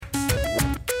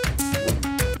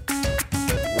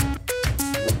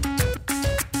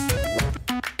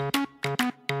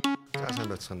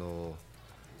бацхан уу.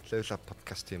 Level Up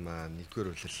podcast-ийн маань 1-р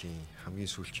улирлын хамгийн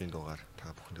сүүлчийн дугаар та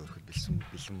бүхэнд өргөхөд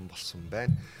бэлэн болсон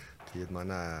байна. Тэгээд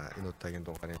манай энэ удаагийн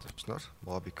дугаарын зочноор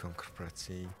Mobicom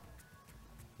корпорацийн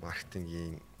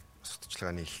маркетингийн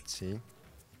судалчилгааны хэлтсийн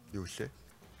юу лээ?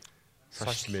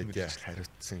 Сошиал медиа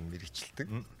хариуцсан мэрэгчлдэг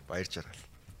Баяр Жаргал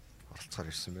оролцохоор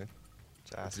ирсэн байна.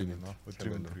 За сайн байна уу?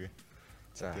 Өдрийн өдргөө.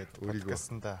 За тэгээд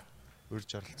подкастнда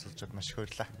урьж оролцуулж маш их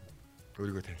баярлалаа.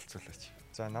 Өөрийгөө танилцуулаач.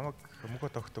 За намайг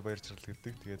Мөнхбат Тогтоо Баяр Жаргал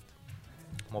гэдэг. Тэгээд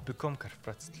Mobicom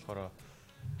корпорацид болохоор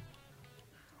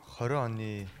 20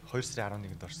 оны 2 сарын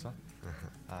 11-нд орсон.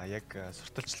 Яг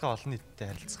сурталчилгаа олон нийтэд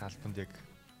харилцах албанд яг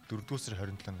 4-р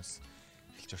сарын 27-наас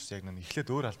эхэлж орсон. Яг нэг эхлээд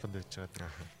өөр албанд байж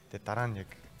байгаа. Тэгээд дараа нь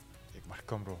яг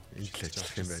Marcom руу ажиллаж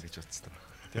явах юм байна гэж бодсон.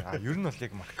 Тэгээд ер нь бол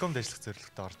яг Marcom-д ажиллах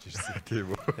зорилготой орж ирсэн.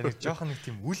 Тийм үү. Нэг жоохон нэг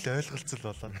тийм үл ойлголцол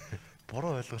болоод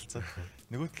буруу ойлголцоод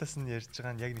нөгөө талаас нь ярьж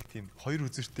байгаа нь яг нэг тийм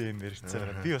хоёр үзүүртэй юм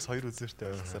ярьцгаа. Би бас хоёр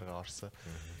үзүүртэй ойлгосоор орсон.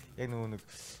 Яг нэг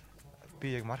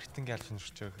би яг маркетингийн албанд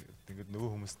орж байгаа. Ингээд нөгөө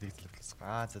хүмүүс нэгдэл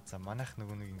болсон. За манайх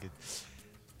нөгөө нэг ингээд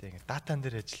тэгээд датан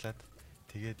дээр ажиллаад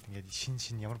тэгээд ингээд шин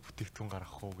ямар бүтээгдэхүүн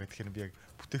гаргах уу гэхээр би яг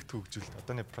бүтээгдэхүүн хөгжүүлэлт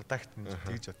одоо нэг продакт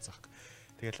тэгж бодсон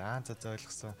хэрэг. Тэгэл за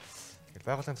ойлгосон. Тэгэл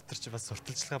байгууллагын дотор чи бас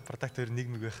сурталчилгаа продакт хоёр нэг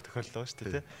байх тохиолдол байгаа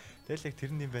шүү дээ. Тэгэл яг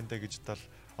тэрний юм байна да гэж бодол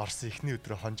орсон эхний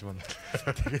өдрөө хонж манд.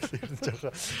 Тэгэл ер нь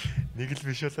жоохон нэг л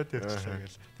биш болоод явчихлаа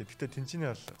гэл. Тэгтээ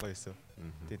тэнцэнэ бол гоё эсв.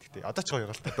 Тэгтээ одоо ч гоё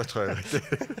гал. Одоо ч гоё.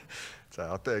 За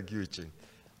одоо яг юу хийж байна?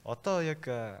 Одоо яг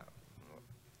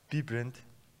би брэнд,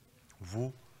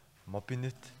 Vu,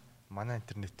 Mobinet, манай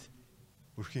интернет,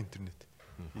 өрхийн интернет.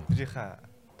 Эднийхээ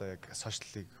одоо яг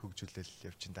сошиалыг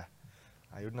хөгжүүлэл явж байна да.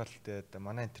 Ер нь бол тэгээд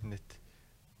манай интернет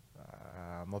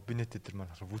Mobinet дээр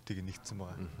маань Vu-ийг нэгдсэн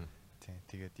байгаа. Тийм.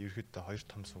 Тэгээд ерөөхдөө хоёр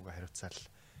том суугаа хариуцаал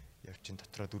явж ин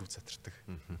дотроо дөрөв цатардаг.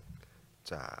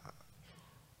 За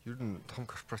ер нь том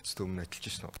корпорацид өмнө ажиллаж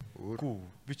ирсэн үү? Үгүй.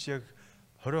 Би чи яг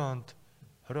 20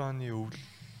 оны өвөл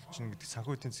чинь гэдэг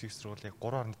санхүү эдийн засгийн сургууль яг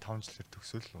 3.5 жилээр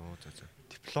төгсөөл.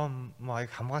 Диплом яг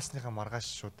хамгаалсныхаа маргааш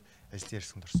шууд ажлын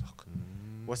ярилцлаганд орсон байхгүй.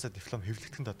 Угаасаа диплом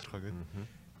хэвлэгдэхин тодорхой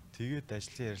гэдэг. Тэгээд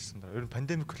ажлын ярилцсан дараа ер нь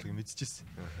пандемик болохыг мэдчихсэн.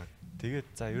 Тэгээд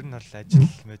за ер нь бол ажил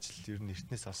ер нь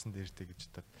эртнээс олсон дээртэй гэж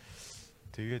бодоод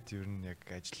тэгээд ер нь яг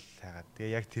ажил хайгаад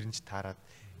тэгээ яг тэрнч таарад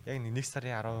яг 1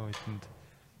 сарын 10-нд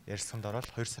ярьсанд ороод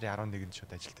 2 сарын 11-нд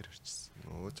шууд ажил дээр орчихсон.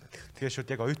 Тэгээ шууд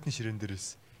яг оюутны ширээн дээрээс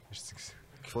ирсэн гэсэн.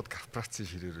 Шууд корпорацийн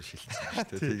ширээрөө шилжсэн шүү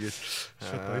дээ. Тэгээд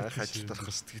шууд оюутны ажилд орох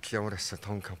сэтгэл ямар байсан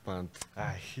том компанид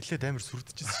эхлээд амар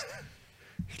сүрдэжсэн шүү дээ.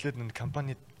 Эхлээд нэг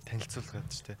компани танилцуулгаад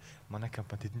шүү дээ. Манай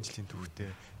компани тэдэн жилийн түүхтэй,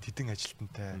 тэдэн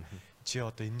ажилтнтай чи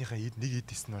одоо энэнийхээ нэг хэд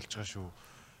хийсэн болж байгаа шүү.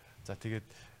 За тэгээд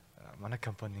манай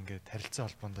компани ингээд харилцаа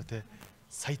холбоондоо те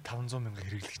сая 500 мянга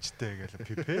хэрэглэгчтэй гэл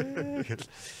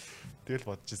тэгэл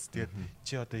бодож ирсэн. Тэгээд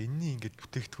чи одоо энэний ингээд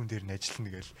бүтээгдэхүүн дээр нь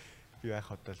ажиллана гэл би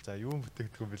яах бодвол за юу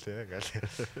бүтээгдэхүүн бэлээ гэл.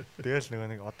 Тэгэл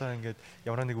нэг одоо ингээд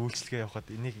ямар нэг үйлчлэгээ явахад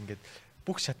энийг ингээд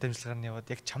бүх шат амжилгаар нь яваад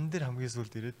яг чам дээр хамгийн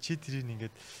сүүлд ирээд чи тэрийг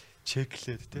ингээд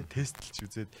чеклээд те тестлж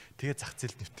үзээд тэгээ зах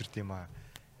зээлд нэвтэрд юм аа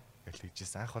гэл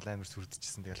хийжсэн. Анх бол амар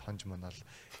сүрдэжсэн. Тэгэл хонж монол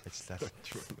ажиллаад.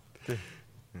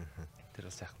 Тэр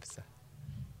бас яах вэ?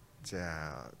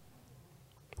 За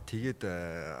тэгээд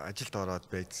ажилд ороод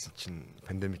байжсэн чинь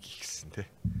пандемик ихсэн тий.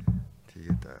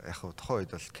 Тэгээд яг хав тухайн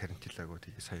үед бол карантинлаагүй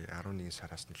тэгээд сая 11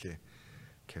 сараас нэлээ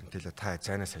карантинлаа та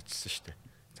зайнаас ажилласан шүү дээ.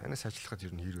 Зайнаас ажиллахад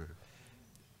ер нь хэрвээ.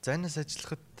 Зайнаас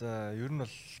ажиллахад ер нь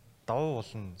бол давуу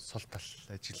болон сул тал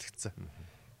ажиглагдсан.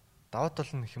 Давуу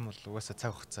тал нь гэх юм бол угаасаа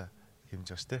цаг хугацаа хэмжиж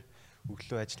байгаа шүү дээ.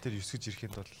 Өглөө ажил дээр 9 гэж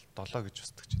ирэхэд бол 7 гэж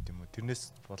устдаг ч гэдэм үү. Тэрнээс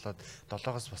болоод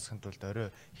 7-оос босход бол орой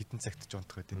хэдэн цагт ч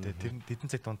унтах гэдэг. Тэр хэдэн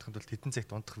цагт унтахад бол хэдэн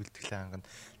цагт унтах бэлтгэлээ хангана.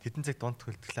 Хэдэн цагт унтах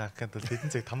бэлтгэлээ хангахад бол хэдэн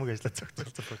цаг тамаг ажиллаж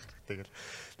зогцолцох хэрэгтэй гэл.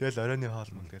 Тэгэл оройны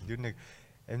хоол мэл ер нь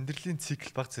амьдралын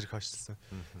цикл баг зэрэг хойшлсон.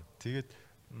 Тэгээд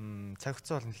цаг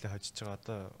хугацаа бол нэлээд хожиж байгаа.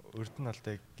 Одоо урд нь бол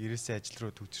яг гэрээсээ ажил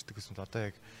руу төвчөрдөг гэсэн бол одоо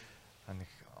яг нэг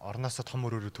орноосоо том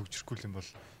өрөөрөө төвчрөхгүй юм бол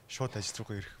шууд ажил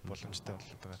руугаа ирэх боломжтой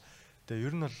болоод байгаа. Тэгээ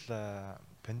ер нь бол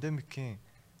пандемикийн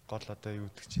гол одоо юу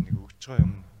гэдэг чинь нэг өгч байгаа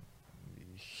юм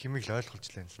хэмиг л ойлгуулж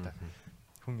лээ л та.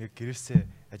 Хүн яг гэрээсээ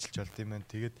ажиллаж болд юм байна.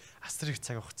 Тэгээд асар их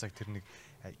цаг хугацааг тэр нэг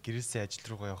гэрээсээ ажил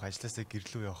руугаа явах, ажлаасаа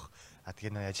гэрлүү явах.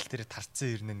 Тэгээ нэг ажил дээр тарцсан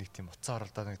ирнэ нэг тийм уцаа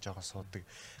оролдоо нэг жоохон суудаг,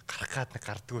 гарах гад нэг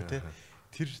гардггүй те.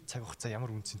 Тэр цаг хугацаа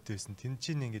ямар үнцэнтэй байсан. Тэн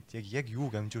чинь ингээд яг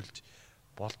юуг амжуулж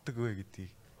болдог вэ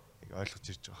гэдгийг ойлгож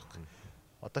ирж байгаа байхгүй.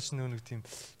 Одоо ч нэг тийм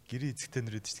гэрээ эзэгтэй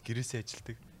нэр эдэж гэрээсээ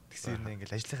ажилдаг. Тэгсэн юм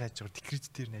ингээл ажиллахаа яаж байгаа декрет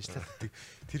дээр нь ажиллаад байдаг.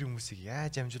 Тэр хүмүүсийг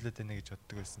яаж амжуулаад байна гэж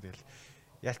боддог байсан. Тэгэл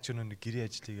ялч нэг гэрээ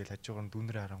ажлыг л хажуугаар нь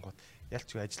дүүнэрээ харангууд ялч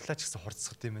ажиллаач гэсэн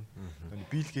хурцсах тийм ээ.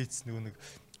 Билл Гейтс нэг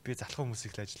би залах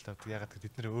хүмүүсийг л ажиллаад ягаад гэвэл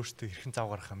бид нэр өөрсдөө хэрхэн зав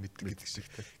гаргахаа мэддэг гэдэг шиг.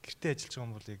 Гэртээ ажиллаж байгаа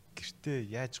юм бол яг гэртээ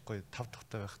яаж гоё тав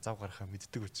тавтай байх зав гаргахаа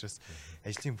мэддэг учраас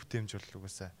ажлын бүтээмж бол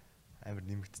угаасаа амар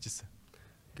нэмэгдэжсэн.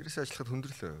 Гэрээс ажиллахад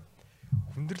хүндрэлөө.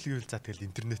 Хүндрэл гэвэл за тэгэл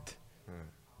интернет.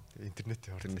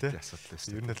 Интернетийн хорт интернетийн асуудал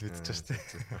байсан. Ер нь л мэдчихэж шүү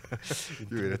дээ.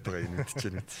 Юу яриад байгаа юм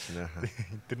мэдчихнэ.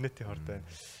 Интернетийн хорт байна.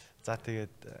 За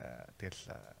тэгээд тэгэл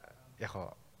яг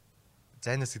хоо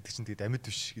зайнаас гэдэг чинь тэгээд амьд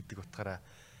биш гэдэг утгаараа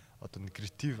одоо нэг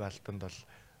креатив албанд бол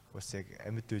бас яг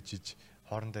амьд үжиж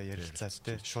хоорондоо ярилцаад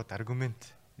те шууд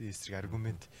аргумент эсрэг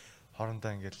аргумент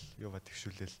хоорондоо ингээл юугаа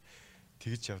тэгшүүлэл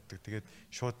тэгж явдаг. Тэгээд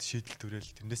шууд шийдэл төрөөл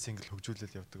тэрнээс ингээл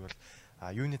хөгжүүлэл явдаг бол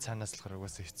юуны цаанаас болохоор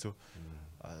угаасаа хэцүү.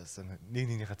 Нэг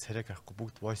нэгнийхээ царайг харахгүй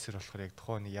бүгд voice-ээр болохоор яг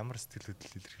тухайн ямар сэтгэл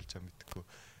хөдлөл илэрхийлж байгаа мэдхгүй.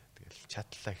 Тэгэл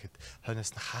чатлаа гэхэд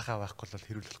хойноос нь хаахаа байхгүй бол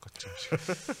хэрүүлэх гэж юм шиг.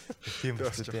 Тийм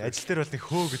байна. Ажил дээр бол нэг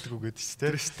хөө гэдэг үг гэдэг чинь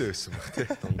тэрстэй байсан баг тий.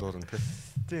 Дундуур нь тий.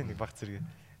 Тийм нэг баг зэрэг.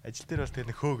 Ажил дээр бол тэгээ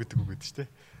нэг хөө гэдэг үг гэдэг чинь тий.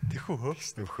 Тэхүү хөө.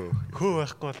 Хөө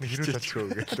байхгүй бол нэг хэрүүл хөө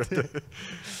гэдэг.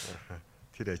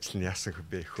 Тэр ажил нь яасан хөө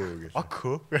бэ хөө гэж. Ог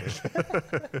хөө.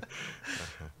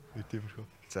 Тиймэрхүү.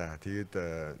 За тэгээд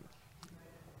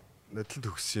нодлон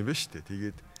төгссөн юм байна шүү дээ.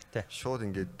 Тэгээд шууд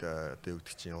ингээд одоо юу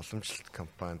гэдэг чинь уламжлалт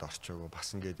компанид орчоогүй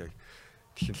бас ингээд яг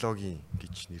технологийн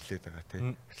гэж нэрлээд байгаа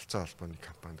тийм харилцаа холбооны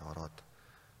компанид ороод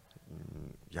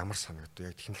ямар санагдав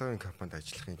яг технологийн компанид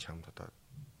ажиллахын чамд одоо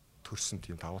төрсэн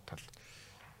тийм давуу тал.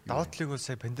 Давуу талыг бол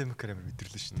сая пандемикаар амар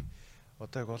мэдэрлээ шүү дээ.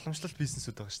 Одоо яг уламжлалт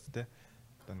бизнесүүд байгаа шүү дээ.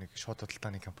 Одоо нэг шууд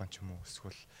худалдааны компани ч юм уу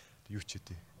эсвэл юу ч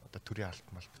үгүй. Одоо төрийн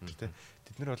албан малбар тийм.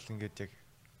 Тэд нар бол ингээд яг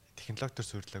технологиор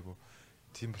суйрлаагүй.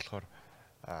 Тийм болохоор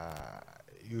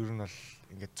ер нь бол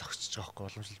ингээд зогсож байгаа хгүй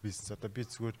уламжлалт бизнес. Одоо би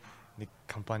зүгээр нэг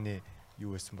компани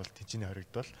юу байсан бол тэнцний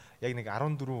хоригдвол яг нэг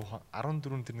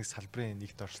 14 тэр нэг салбарын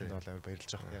нэгт орсонд бол амар баярлж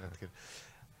байгаа. Ягаад тэгэхээр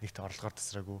нэгт орлогоор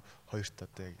тасраагүй, хоёрт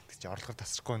одоо яг гэдэг чинь орлогоор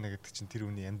тасрахгүй нэ гэдэг чинь тэр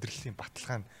үний амьдралын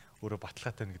баталгаа нь өөрөө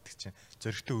баталгаатай нэ гэдэг чинь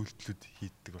зөрөгтэй үйлдэлүүд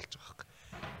хийдэг болж байгаа хгүй.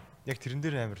 Яг тэрэн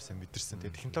дээр амар сайн мэдэрсэн.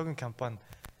 Тэгээ технологийн компани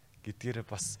гэдгээр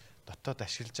бас дотоод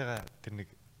ашиглаж байгаа тэр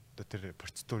нэг тэр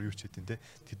процедур юу ч хэдин те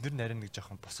тэд нар нарийн нэг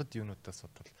жоохон бусад юунуудаас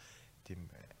бодвол тийм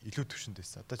илүү төвшөнд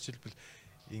байсан. Одоо жишээлбэл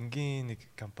энгийн нэг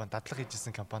компани дадлага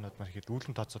хийжсэн компаниуд маань ихэд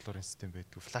үүлэн тооцоололын систем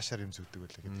байдаг. Флашаар юм зүгдэг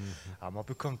байлаа гэдэг.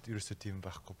 Mobicom ерөөсөө тийм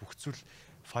байхгүй. Бүх зүйл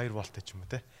firewallтай ч юм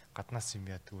уу те гаднаас юм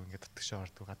яадаг. Ингээд татгшаа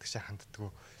ордог, гадагшаа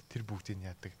ханддаг. Тэр бүгдийг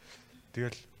яадаг.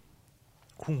 Тэгэл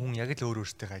хүн яг л өөр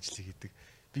өөртөө ажил хийдэг.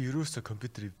 Би ерөөсөө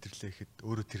компьютер эвдэрлээ гэхэд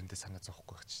өөрөө тэрэндээ санаа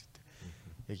зовхгүй байх ч тийм.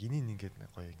 Яг энийг ингээд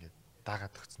гоё ингээд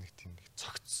дагаад өгсөн нэг тийм нэг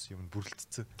цогц юм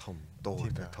бүрлдсэн том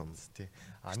дуугартай том тий.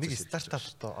 Нэг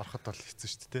стартапт ороход бол хэцүү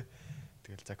шүү дээ.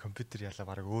 Тэгэл за компьютер ялаа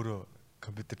бараг өөрөө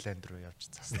компьютер ланд руу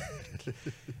явж цаасна.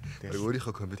 Тэгэл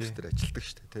өөрийнхөө компьютер дээр ажилладаг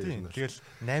шүү дээ тий. Тэгэл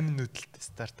 8 минутад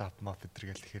стартап мап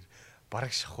гэдэр гэл тэгэхээр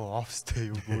бараг шахуу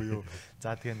офстэй юу.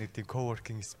 За тэгээ нэг тийм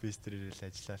coworking space дээр ирэл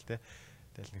ажиллаа тий.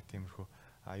 Тэгэл нэг тиймэрхүү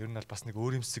ер нь бол бас нэг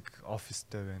өөрөмсөг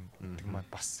офистэй байна гэдэг маань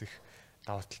бас их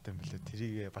давуу талтай юм билээ.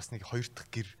 Тэрийг бас нэг хоёр дахь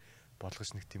гэр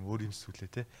болгож нэг тийм өөр юм сүлээ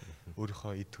те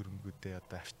өөрийнхөө эд хөрөнгүүдээ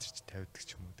одоо авчирч тавьдаг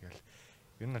ч юм уу. Тэгэл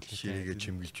ер нь бол ширээгээ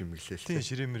чимгэлээ л тийм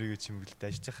ширээмэргээ чимгэлээд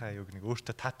ажиллахаа юг нэг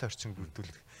өөртөө таатай орчин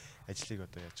бүрдүүлэх ажлыг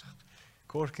одоо яаж байгаа.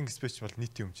 Coworking space бол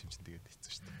нийтийн юм чинь тэгээд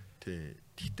хэцүү шүү дээ. Тий.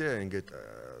 Гэхдээ ингээд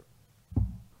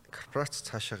корпорац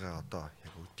цаашаага одоо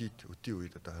яг өдийн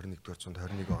үед одоо 21-р зуунд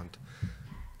 21 онд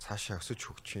цаашаа өсөж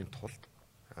хөгжихийн тулд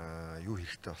юу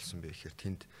хэрэгтэй болсон бэ гэхээр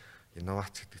тэнд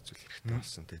инновац гэдэг зүйл хэрэгтэй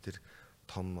болсон. Тэр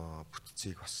том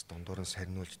бүтцийг бас дундуур нь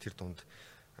сарниулж тэр дунд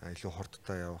илүү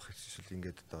хурдтай явах эсвэл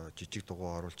ингээд одоо жижиг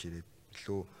дугуй оруулж ирээд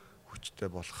илүү хүчтэй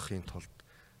болгохын тулд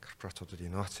корпорацуудад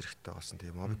инновац хэрэгтэй болсон.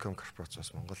 Тэгээ Mobicom корпорац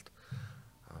бас Монголд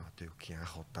одоо юу гэх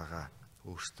анх удаага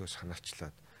өөрсдөө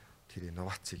санаачлаад тэр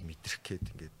инновацийг мэдрэх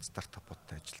гээд ингээд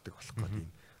стартапуудтай ажилладаг болох гэдэг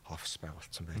ийм офис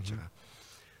байгуулсан байж байгаа.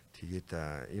 Тэгээд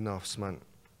энэ офис маань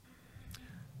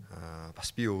бас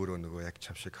би өөрөө нөгөө яг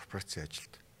чам шиг корпорацийн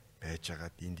ажилд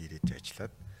байжгаад энд ирээд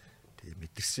ажиллаад тэгээ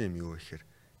мэдэрсэн юм юу гэхээр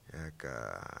яг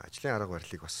ажлын арга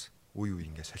барилыг бас үе үе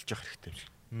ингээд сольж явах хэрэгтэй юм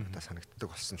шиг надад санагддаг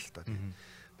болсон л та.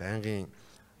 Байнгын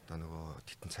одоо нөгөө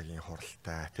титэн цагийн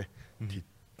хуралтай тий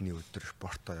тэдний өдөр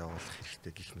репортоо явуулах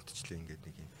хэрэгтэй гих мэтчлээ ингээд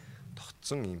нэг юм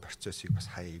тогтсон ийм процессыг бас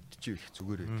хаяа эвдэж их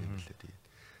зүгээр байт юм лээ. Тэгээд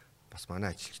бас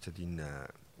манай ажилчдад энэ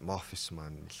офис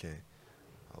маань нэлээ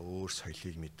өөр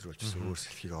соёлыг мэдрүүлж өөр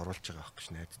сэлхийг оруулж байгаа байх гэж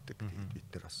найддаг. Тэгээд бид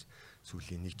нар бас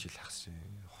сүүлийн 1 жил хагас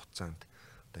хугацаанд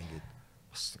одоо ингээд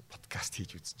бас подкаст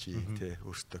хийж үзчихье те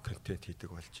өөртөө контент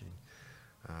хийдэг болж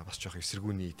байна. Бас жоох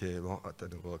эсэргүүний те одоо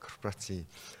нөгөө корпорацийн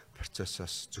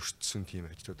процессоос зөрчсөн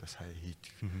тийм ажлуудаас хаяа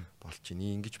хийдэг болж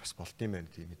байна. Ингэж бас болд юм байна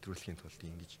тийм мэдрүүлэхийн тулд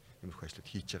ингэж иймэрхүү ажлууд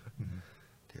хийж байгаа.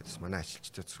 Тэгээд бас манай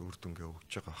ажилчдад үр дүнгээ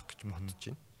өгж байгаа байх гэж бодож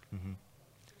байна.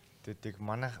 Тэгээд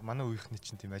манай үеийнхний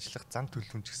чинь тийм ажиллах зам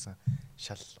төлөвлөмж гэсэн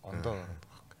шал ондоо байгаа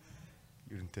байхгүй.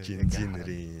 Ер нь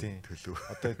гензинерийн төлөв.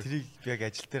 Одоо тэрийг яг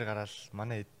ажил дээр гараад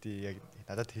манай эдий яг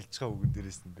надад хэлж байгаа үгэн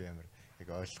дээрээс нь би амар яг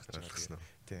ойлгож байгаа.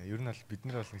 Тийм. Ер нь бол бид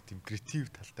нар бол нэг тийм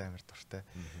креатив талтай амар дуртай.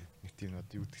 Нэг тийм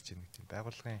одоо юу гэдэг чинь нэг тийм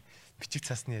байгууллагын бичиг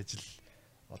цаасны ажил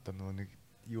одоо нөгөө нэг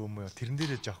юм уу тэрэн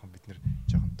дээрээ жоохон бид нар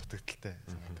жоохон дутагдaltaй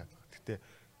санагдаад байна. Гэтэ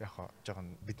яг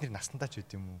жоохон бидний наснадаа ч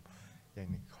үт юм уу яг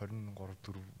нэг 23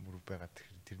 4 мөр байгаад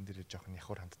тэрэн дээрээ жоохон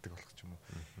явхар ханддаг болох ч юм уу.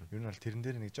 Ер нь бол тэрэн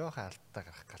дээр нэг жоохон алдтаа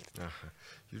гарах гал.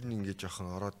 Ер нь ингээд жоохон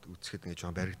ороод үцхэд ингээд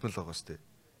жоохон баригдмал байгаа сте.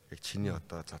 Яг чиний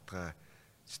одоо задгаа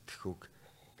сэтгэхүг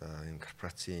одоо энэ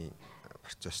корпорацийн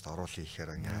процессд оруулах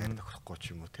ихээр ингээд тохирохгүй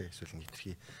ч юм уу те эсвэл ингээд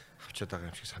тэрхий авчаад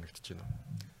байгаа юм шиг санагдаж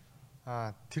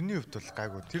байна. Тэрний хувьд бол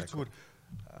гайгүй. Тэр зүгээр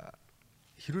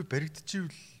хэрвээ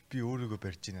баригдчихвэл би өөрийгөө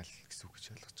барьж ийна л гэсэн үг гэж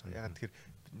ойлгож байгаа. Ягаад тэгэхээр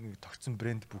нэг тогтсон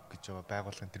брэнд бүк гэж байгаа,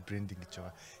 байгууллагын тэр брендинг гэж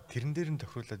байгаа. Тэрэн дээр нь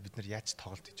тохируулаад бид нар яаж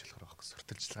тоглолт хийж болох вэ гэсэн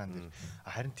сурталчилгаан дээр.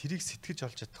 Харин тэрийг сэтгэж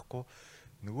олж чадахгүй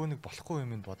нөгөө нэг болохгүй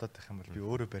юм ин бодоод байх юм бол би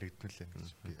өөрөө баригдмал юм гэж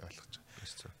би ойлгож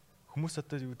байгаа. Хүмүүс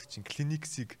одоо юу гэдэг чинь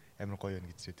клиниксийг амар гоё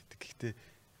байна гэж хэлдэг. Гэхдээ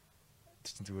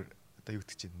тэр чинь зүгээр одоо юу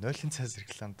гэдэг чинь 0-ын цаас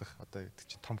рекламдах одоо юу гэдэг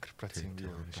чинь том корпорацийн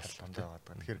юу шалтгаан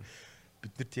байгаа. Тэгэхээр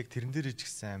биднэрт яг тэрэн дээр ч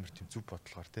гэсэн амар тийм зүв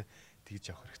бодлогоор тэгж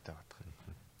явах хэрэгтэй байгаа.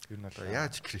 Ер нь бол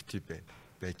яаж креатив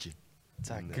байж юм.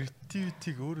 За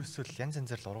креативитиг өөрөөсөө л янз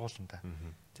янзаар л ургуулна та.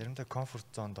 Заримдаа комфорт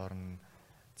зонд орно.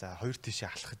 За хоёр тишээ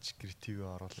алхаж креативээ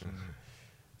оруулна.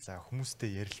 За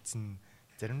хүмүүстэй ярилцсан.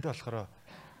 Заримдаа болохоор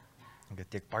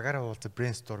ингээд яг багаараа уулзаа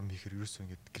брейнсторм хийхээр ерөөсөө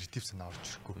ингээд креатив санаа орж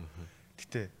ирэхгүй.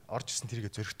 Гэтэ орж ирсэн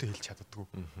тэрийг зөрөгтэй хэлж чаддаггүй.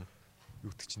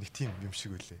 Юу гэдэг чинь нэг тийм юм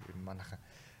шиг үлээ. Ер нь манайхан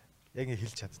яг ингэ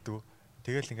хэлж чаддаггүй.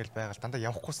 Тэгэл ингээл байгаад дандаа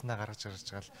явахгүй санаа гаргаж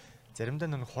байгаа л заримдаа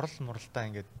нэг хурал муралдаа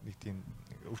ингээд нэг тийм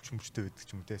өвч мөчтэй байдаг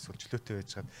ч юм уу те сүлжлөөтэй байж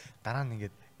хаад дараа нь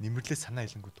ингээд нэмэрлээ санаа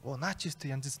хэлэнгүүт наа чи өстө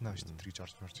янз санаа байж тэр гэж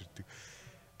орж ирдэг.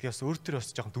 Тэгээ бас өөр төр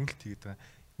бас жоохон дүнэлт хийгээд байгаа.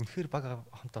 Үнэхээр баг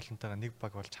хамт олонтойгоо нэг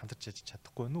баг болж хамтарч яж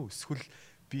чадахгүй нүү эсвэл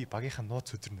би багийнхаа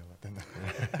нууц өдөрнө яваад байна.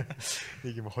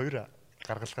 Нэг юм хоёр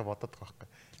гаргалгаа бодоод байгаа байхгүй.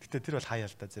 Гэтэ тэр бол хаяа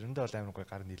л да. Заримдаа бол амар гой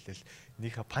гар нийлээл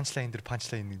нэг панчлайн дээр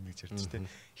панчлайн нэг ярьж тэ.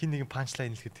 Хин нэгэн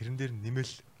панчлайн хэлэхэд тэрэн дээр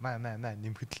нэмэл маа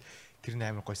нэмэхэд л тэр нь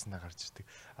амар гойснаа гарч ирдэг.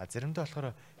 Заримдаа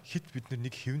болохоор хит бид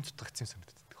нэг хэвэн дутагдсан юм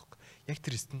санагддаг байхгүй. Яг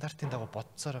тэр стандартын дагуу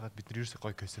бодцоор хагаад бид нар ерөөсөй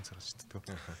гой консенс гаргаж ирдэг.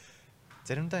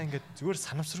 Заримдаа ингээд зүгээр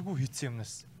санамсаргүй хийцэн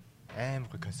юмнаас амар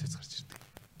гой консенс гарч ирдэг.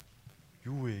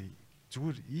 Юу вэ?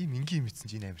 Зүгээр ийм энгийн юм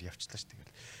ийцэн чинь амар явчлаа ш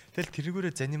тэгэл. Тэгэл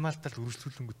тэргүүрээ занималтал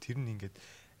үргэлжлүүлэнгүү тэр нь ингээд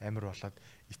амар болоод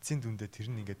эцсийн дүндээ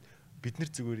тэр нь ингээд бид нар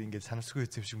зүгээр ингээд санамсаргүй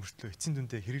хийцэн шиг мөртлөө эцсийн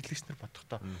дүндээ хэрэглэгч нар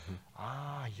бодохдоо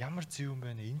ямар зөв юм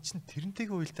байна. Энд чинь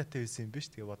тэрнтэйгээ уялдаатай байсан юм биш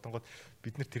тэгээ бодонгод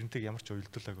бид нар тэрнтэйг ямар ч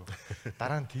уялдуулаагүй.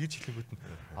 Дараа нь тэгж хэлэнгүүт нь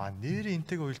нэрээ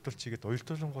энтэйгээ уялдуулч игээд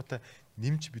уялдуулангуудаа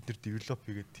нэмж бид нар девелоп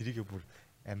хийгээд тэрийгээ бүр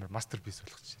амар мастерпис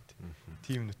болгочих тийм.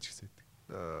 Тийм нүч гэсэн байдаг.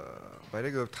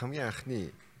 Баригийн хувьд хамгийн анхны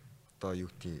одоо юу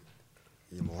гэдэг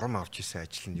ийм урам авч исэн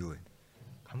ажил нь юу вэ?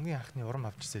 Хамгийн анхны урам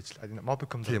авч исэн ажил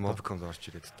Mobicom дээр Mobicom орж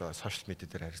ирээд одоо сошиал медиа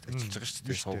дээр ажиллаж байгаа шүү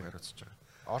дээ. Сувг хариуцж байгаа.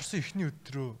 Орсон эхний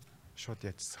өдрөө шууд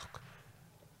яажсан байхгүй.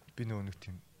 Би нөгөө нэг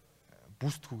тийм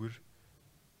бүүстгүүгээр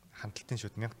хандлтын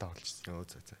шууд 1000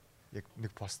 тавуулчихсан. Яг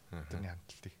нэг пост тэрний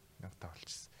хандлтыг 1000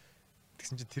 тавуулчихсан.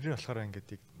 Тэгсэн чинь тэрээр болохоор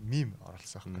ингээд яг мим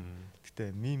оруулсан байхгүй. Гэтэ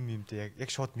мимдээ яг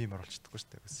шууд мим оруулчихдаггүй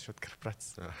шүү дээ. Шууд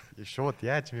корпорац. Шууд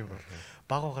яаж мим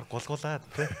багуугаар гулгуулад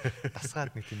тэ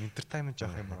дасгаад нэг тийм entertainment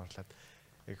жоох юм оруулаад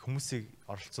яг хүмүүсийг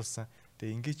оролцуулсан.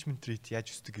 Тэгээ engagement rate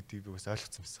яаж өсдөг гэдгийг би бас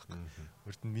ойлгоцсон байсан байхгүй.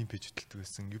 Өөрт нь мим пэйж хөтэлдэг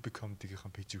байсан. Ubicom-ийн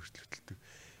пэйжийг хүртэл хөтэлдэг.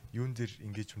 Юун дээр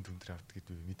engagement өндөр авдаг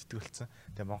гэдгийг мэддэг болсон.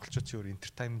 Тэгээ монголчууд ч өөр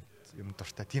entertainment юм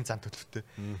дуртай тийм зан төлөвтэй.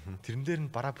 Тэрэн дээр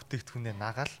нь бараа бүтээгдэхүүнээ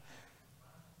нагаал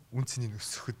үн цэнийг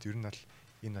өсгөхөд ер нь бол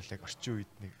энэ бол яг орчин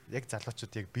үед нэг яг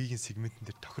залуучууд яг биеийн сегментэн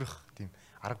дээр тохирох тийм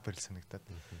арга барил санагдаад.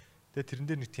 Тэгээ тэрэн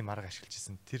дээр нэг тийм арга ашиглаж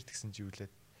ирсэн. Тэр тэгсэн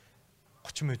живлээд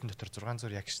 30 минутын дотор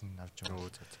 600 реакшн авч байгаа.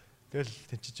 Тэгэл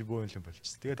тэнцэж бөө юм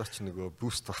болчихсон. Тэгээд очи нөгөө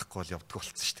буст байхгүй бол явдаг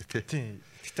болсон шүү дээ тий.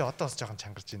 Гэтэ одоо бас жоохон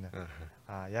чангарч байна.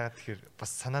 Ягаад тэгэхээр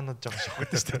бас санаанууд жоохон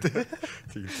шохогдсон шүү дээ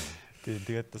тий.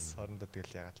 Тэгээд бас хоорондоо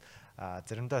тэгэл ягаад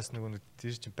заримдаа бас нөгөө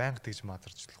тэр чинь банк тэгж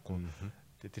мадарч болохгүй.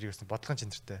 Тэгээд тэрийг бас бодлогын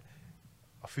чанартай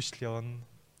official явна.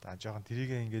 Жоохон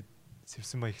тэрийгээ ингээд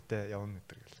сэвсэн маягтай явна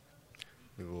гэдэг л.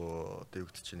 Нөгөө одоо юу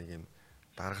гэдэг чинь нэг юм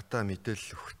даргадаа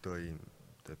мэдээлэл өгөхдөө юм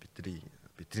одоо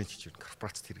бидний чичээр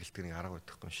корпорацт хэрэгэлдэг нэг арга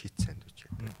байхгүй шийт сайн дүүж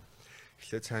гэдэг.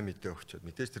 Эхлээд сайн мэдээ өгчөөд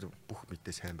мэдээж тэр бүх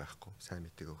мэдээ сайн байхгүй. Сайн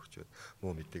мэдээгээ өгчөөд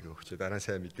муу мэдээгээ өгчөөд дараа нь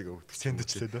сайн мэдээгээ өгдөг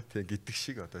сэндчлээ. Тийм гэдэг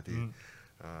шиг одоо тийм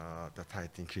одоо та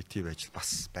хэдийн креатив ажил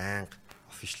бас байнга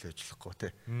official ажиллахгүй те.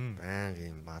 Байнга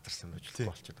юм мадарсан ажиллах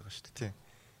болчиход байгаа шүү дээ. Тийм.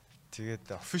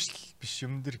 Тэгээд official биш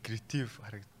юм дээр креатив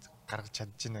гаргаж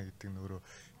чадж байна гэдэг нь өөрөө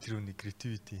тэр үний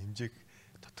креативити хэмжээг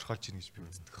тодорхойлж ийн гэж би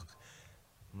үздэг байна.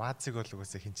 Маазыг бол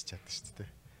угаасаа хинч чаддаг шүү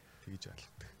дээ. Тэгэж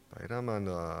ойлгодог. Баяраа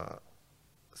маань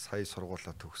сая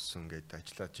сургуулаа төгссөн гээд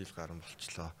ажиллаа жил гарсан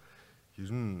болчлоо.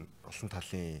 Ер нь олон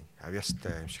талын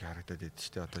авьяастай юм шиг харагдаад байдаг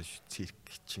шүү дээ. Одоо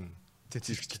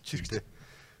цирк тий.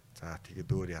 За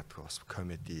тэгээд өөр яадаг бас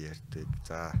комеди ярьдаг.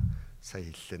 За сая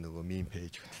хэллээ нөгөө мим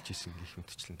пэйж хөтлөжсэн гэх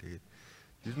мэтчлэн тэгээд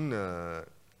ер нь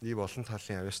ийм олон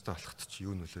талын авьяастай болоход чи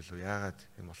юу нөлөөлөө? Яагаад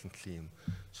ийм олон талын юм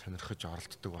сонирхож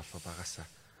оролддог болов багасаа?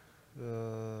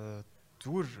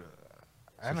 Зүгээр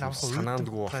амар амархан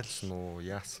санаандгүй болсон уу?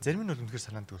 Яасан? Зарим нь бол үнэхээр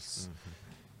санаандгүй болсон.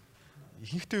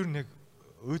 Ихэнхдээ ер нь яг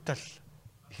уйдал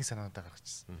ихэнх санаандаа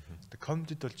гаргачихсан. Тэгээ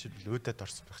комедид бол жишээл уйдаад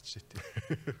орсон байх ч тийм.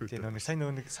 Тийм нэг сайн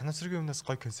нэг санамсргийн өмнөөс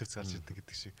гой концепт гарч ирдэг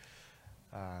гэдэг шиг.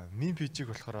 Мим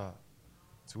пэйжийг болохоор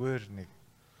зүгээр нэг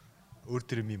өөр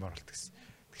төр мим оруулдаг гэсэн.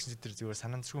 Тэгсэн чинь тэр зүгээр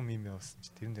санамсргүй мим явуулсан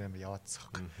чи тэрэн дээр яваадсан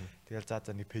хэрэг. Тэгэл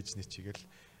за нэг пэйж нээчихгээл.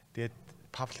 Тэгээд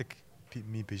паблик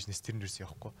мим бизнес тэрнээс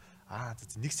явахгүй.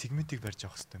 Нэг сегментийг барьж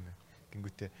явах хэрэгтэй юм.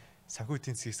 Гингүүтээ санхүү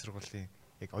эдийн засгийн сургуулийн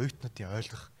яг оюутнуудын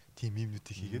ойлгох тийм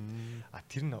мимнүүдийг хийгээд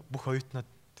тэр нь бүх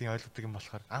оюутнуудын ойлгодог юм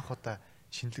болохоор анх удаа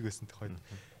шинэлэг байсан тохиолд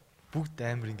бүгд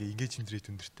амар ингээ engagement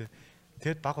rate өндөртэй.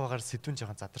 Тэгэд баг багаар сэдвэн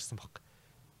жоохон задарсан баг.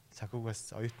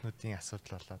 Санхүүгээс оюутнуудын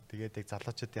асуудал болоод тэгээд яг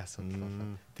залуучуудын асуудал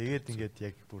болоод тэгээд ингээд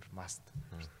яг бүр маст.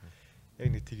 Яг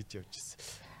нэг тэгж явж ирсэн.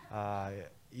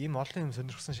 Ийм олон юм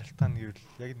сонирхсан шалтгаан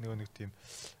гэвэл яг нэг тийм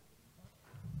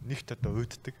нэгт одоо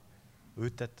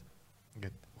уйдаад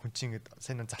ингээд хүн чинь ингээд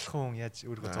сайн залхан хүн яаж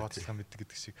өөрийгөө зугаацлахаа мэддэг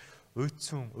гэдэг шиг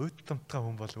уйдтамтгай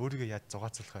хүн бол өөрийгөө яаж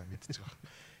зугаацлахаа мэдчих واخ.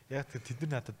 Яг тэд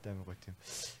нар надад амар гоё тийм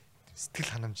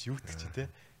сэтгэл ханамж юу гэдэг чи те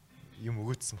юм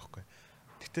өгөөдсөн байхгүй.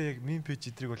 Гэхдээ яг мим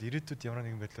пэйж эдрийг бол ирээдүйд ямар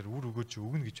нэгэн байдлаар үр өгөөж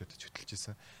өгнө гэж бодож хөтлөж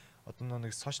ирсэн. Одоо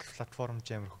нэг сошиал платформ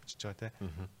амар хөгжиж байгаа те.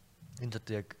 Энд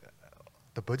одоо яг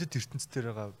одоо бодит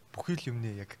ертөнцийн байгаа бүхий л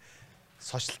юмны яг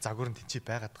сошиал загвар нь тэнцээ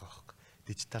байгаад байгаа байхгүй.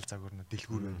 Дижитал загварнууд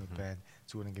дэлгүүр байнууд байна.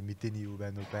 Зүгээр ингээ мэдээний юу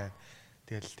байна уу байна.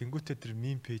 Тэгэл тэнгуүтээ тэр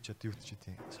мим пэйж одоо юу гэж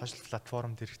тийм сошиал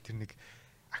платформ дээр тэр нэг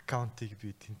аккаунтыг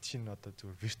би тэнцэн одоо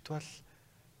зүгээр виртуал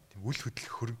тийм үл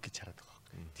хөдлөх хөрөнгө гэж хараад байгаа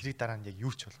байхгүй. Тэрийг дараа нь яг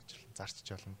юу ч болгож болно. Зарчиж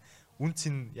болно. Үнц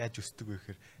нь яаж өсдөг вэ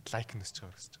гэхээр лайк нь өсөж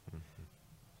байгаа гэсэн чинь.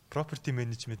 Property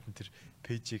management нь тэр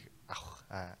пэйжийг авах,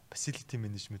 facility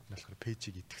management нь болохоор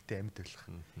пэйжийг идэвхтэй амьд байлгах.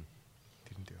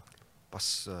 Тэрэндээ байна.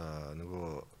 Бас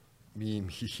нөгөө мим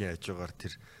хийхин хажуугаар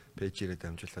тэр пэйжээрээ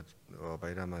дамжуулаад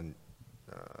баяраа маань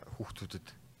хүүхдүүдэд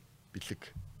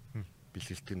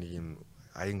бэлгэлдэг нэг юм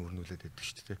аян өрнүүлээд байдаг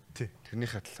шүү дээ. Тэрний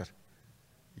хатлаар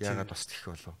яагаад бас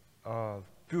тэх болов?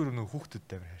 Би өөрөө нөгөө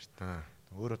хүүхдүүдэд амар хайртай.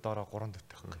 Өөрөө доороо 3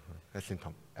 дүүтэй байхгүй.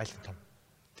 Айлын том.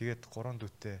 Тэгээд 3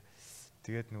 дүүтэй.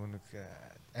 Тэгээд нөгөө нэг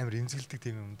амар эмзэглдэг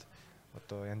тийм юмд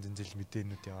одоо янз янзэл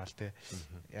мэдээнүүд яваал те.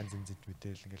 Янз янзэд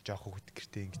мэдээл ингээл жоох хүүхд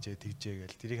гэртээ ингэжээ тэгжээ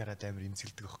гээл тэрийг хараад амар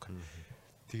эмзэглдэг байхгүй.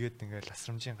 Тэгээд ингээл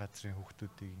асрамжийн газрын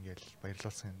хүүхдүүдийг ингээл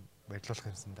баярлуулах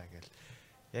юмсан да гээл.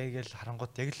 Яг ингээл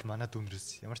харангууд яг л манай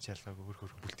дүүнрээс ямар ч ялгаагүй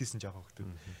хөрх бүлтээсэн жоох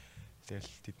хүүхдүүд.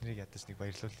 Тэгэл тэднийг ядаж нэг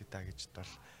баярлуулъя да гэж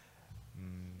бол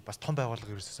бас том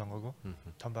байгууллага ерөөсөө сонгоогүй.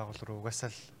 Том байгууллага руу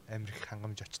угаасаа л амар их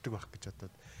хангамж очдөг байх гэж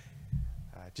бодоод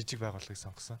жижиг байгууллагыг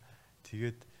сонгосон.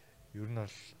 Тэгээд ер нь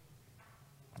бол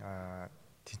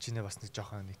тэнцэнэ бас нэг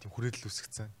жоохон нэг тийм хүрээлэл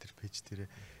үсгэсэн тэр пэйж дээрээ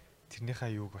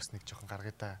тэрнийхээ юуг бас нэг жоохон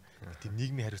гаргая да тийм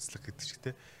нийгмийн хариуцлага гэдэг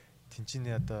чигтэй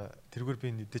тэнцэнэ одоо тэргээр би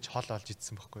мэдээж хол олж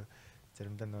идсэн байхгүй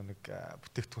заримдаа нэг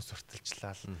бүтээгдэхүүн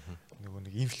сурталчлал нөгөө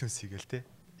нэг инфлюенс хийгээл те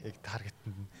яг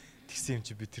таргетэнд нь тэгсэн юм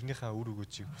чи би тэрнийхээ үр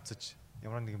өгөөжийг буцаж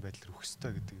ямар нэгэн байдлаар өгөх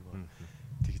ёстой гэдгийг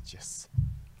тэгж яасан.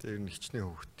 Тэр нь хичнээн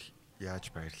хөвгт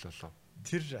яаж баярлуулав?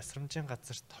 Тэр асрамжийн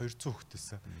газарт 200 хүүхэд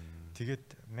байсан. Тэгээд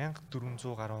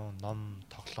 1400 гаруй ном,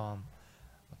 тоглоом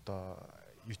одоо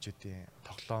юу ч үгүй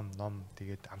тоглоом, ном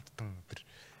тэгээд амттан тэр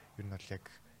ер нь бол яг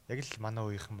л манай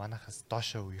үеийнхэн манахаас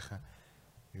доошоо үеийнхэн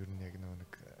ер нь яг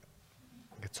нэг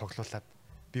ингээд цуглуулад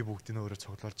би бүгдийг өөрөө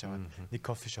цуглуулж аваад нэг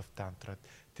кофе шоптай хамтраад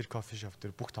тэр кофе шоп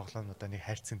дээр бүх тоглоомнуудаа нэг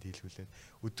хайрцагт хийлгүүлээд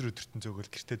өдөр өдөртөн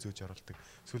зөөгөл гэртээ зөөж оруулдаг.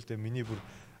 Сүүлдээ миний бүр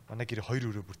манай гэр 2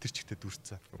 өрөө бүр тэр чигтээ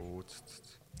дүүрсэн.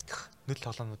 Нүд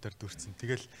тоглоомнуудаар дүүрсэн.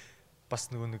 Тэгэл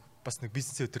бас нэг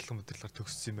бизнесийн удирдлага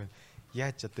төгссөн юм байна.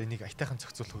 Яаж одоо энийг аятайхан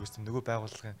зохицуулах вэ гэсэн нөгөө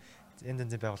байгууллагын янз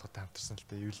янзын байгууллагатай хамтарсан л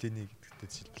да юулений гэдэгтэй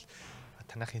жишээлбэл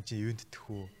танахын чи юунд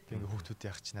итгэх үү? Тэгээ хүүхдүүд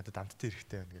яах чи надад амттай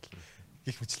хэрэгтэй байна гэл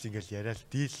гих мэтлээ ингээл яриад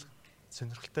дийл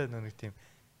сонирхолтой нэг тийм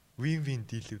win-win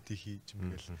дийлүүдийг хийж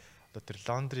мэгэл одоо тэр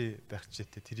laundry байх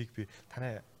чийтэй тэрийг би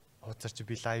танай хуудасаар чи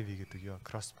би лайв хийгээд өгөө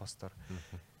кросс постоор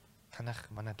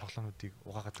танах манай тоглоомнуудыг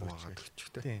угаагаад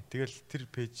өгч. Тийм. Тэгэл тэр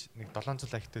пэйж нэг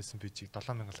 700 лайктай байсан пэйжийг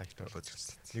 7000 лайктай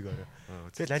болгочихсон. Нэг орой.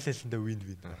 Тэгэл аль алиндаа win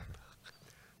гараад байгаа.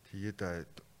 Тэгээд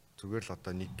зүгээр л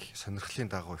одоо нэг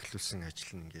сонирхлын дагуу эхлүүлсэн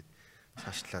ажил нь ингээд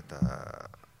цаашлаад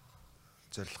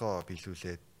зорилгоо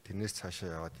биелүүлээд тэрнээс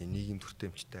цаашаа яваад нийгэм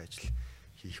төртөмжтэй ажил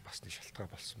хийх бас нэг шалтгаан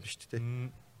болсон ба шүү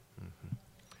дээ.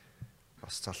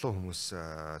 Бас залуу хүмүүс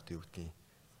юу гэдгийг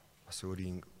бас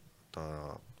өөрийн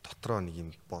одоо дотроо нэг юм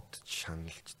бодож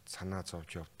шаналж санаа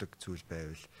зовж явдаг зүйл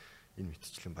байвал энэ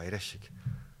мэтчлэн баяраа шиг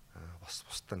бас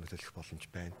бусдаа нөлөөлөх боломж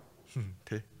байна.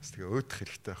 Тэ? Бас тэгээ өөдөх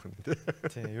хэрэгтэй байх нь тий.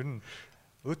 Тийм, ер нь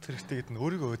өөдөх хэрэгтэй гэдэг нь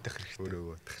өөрийгөө өөдөх хэрэгтэй.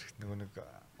 Өөрийгөө өөдөх хэрэгтэй. Нөгөө нэг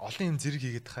олон юм зэрэг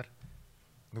хийгээд хахаар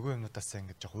нөгөө юмнуудаас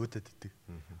ингэж жоох өөдөд идэг.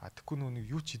 Тэгэхгүй нөгөө нэг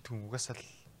юу ч хийдгүй угаасаа л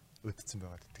өөдсөн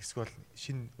байгаад идэг. Эсвэл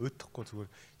шинэ өөдөхгүй зүгээр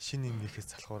шинэ юм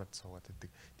хийхээс залхуураад суугаад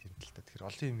идэг. Тийм л та. Тэгэхээр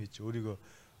олон юм хийж өөрийгөө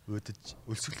өөдөж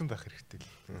өлсгөлэн байх хэрэгтэй л.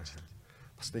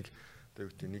 Бас нэг одоо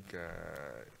юу гэдэг нэг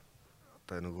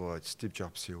одоо нөгөө Стив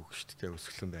Джобсын үг шүү дээ,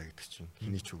 өлсгөлэн бай гэдэг чинь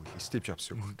хэний ч үг л Стив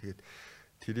Джобсын үг. Тэгээд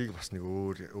тэрийг бас нэг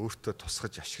өөртөө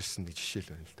тусгаж ашигласан нэг жишээ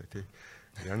л байна л да тий.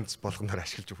 Янз болгоноор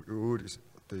ашиглаж өөр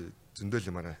одоо зөндөл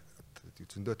юмараа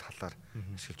зөндөө талаар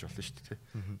ашиглаж болно шүү дээ тий.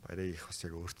 Баяраа их бас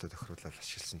яг өөртөө тохируулаад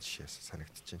ашигласан жишээ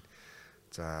санагдаж байна.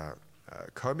 За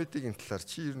комедигийн талаар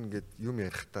чи ер нь ингээд юм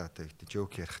ярихтаа одоо гэдэг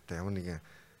жоок ярихтаа ямар нэгэн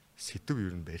сэдв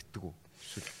ер нь барьдаг уу?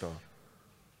 Эсвэл одоо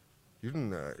ер нь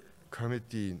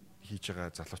комеди хийж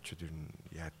байгаа залуучууд ер нь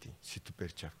яад юм? Сэдв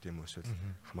барьж авд юм уу? Эсвэл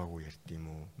хамаагүй ярьд юм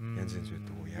уу? Янз янз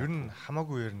байдаг уу? Ер нь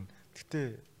хамаагүй ярина. Гэхдээ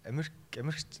Америк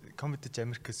комедич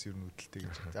Америкээс ер нь үүдэлтэй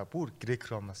гэж. За бүр грек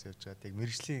ромаас явж байгаа. Яг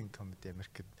мэрэгжлийн комеди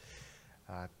Америкт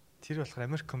тэр болохоор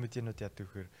Америк комедианууд яадаг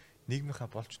вэхээр нийгмийнхаа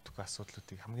болж өгөх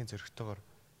асуудлуудыг хамгийн зоригтойгоор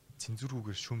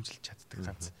цензурүүгээр шүүмжилж чаддаг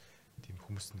ганц тийм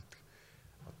хүмүүс нэг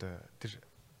одоо тэр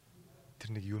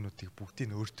нэг юунуудыг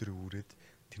бүгдийг өөр төрөө үүрээд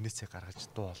тэрнээсээ гаргаж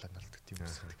дуу хоолой налдаг тийм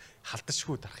үсэг.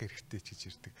 Халдашгүй дарах хэрэгтэй ч гэж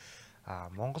ирдэг.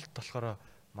 Монголд болохоор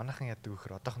манайхан яадаг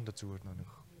вэхээр одоохондоо зүгээр нэг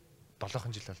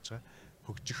 7 жил болж байгаа.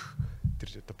 Хөгжих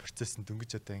тэр одоо процесс нь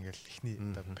дөнгөж одоо ингээл ихний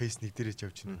одоо пейс нэг дээрээ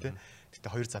явж байна те.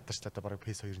 Гэтэ хоёр задарч одоо бараг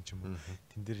пейс 2 ч юм уу.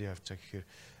 Тэн дээр явж байгаа гэхээр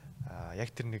яг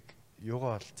тэр нэг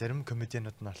юугаа бол зарим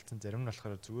комедианууд нь алдсан, зарим нь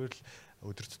болохоор зүгээр л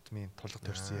өдөр тутмын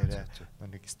тулга төрсөн яриа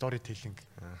нэг стори теллинг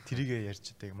тэрийгэ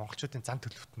ярьж байдаг. Монголчуудын зан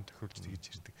төлөвтөнд тохируулж тэгж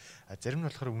ярьдаг. Зарим нь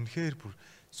болохоор үнэхээр бүр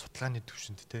судалгааны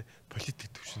төвшөнд те политик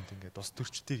төвшөнд ингээд ус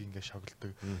төрчдгийг ингээд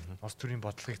шоглдог. Ус төрийн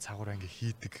бодлогыг цаагаараа ингээд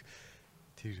хийдэг.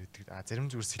 Тэр гэдэг. Зарим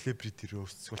зүгээр селебрити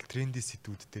роуст эсвэл тренди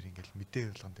сэдвүүд дээр ингээл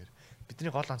мэдээ болгон дээр бидний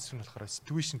гол онцлог нь болохоор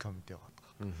situation comedy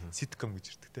байгаа. Sitcom гэж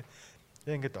ирдэг те.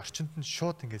 Яг ингээд орчинд нь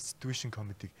шууд ингээд situation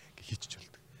comedy-г хийчих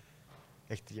болдог.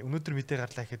 Яг өнөөдөр мэдээ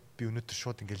гарлаа гэхэд би өнөөдөр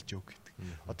шууд ингээд жоок гэдэг.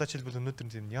 Одоо жишээлбэл өнөөдөр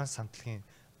тийм неон самтлагын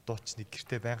дуучныг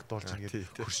гэртээ байнга дуулж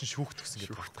ингээд хөршин шүүхт гэсэн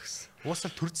ингээд багтгсан.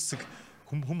 Уусаа төр зэсэг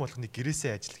хүм болгоны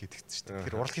гэрээсээ ажил гэдэг чинь шүү дээ.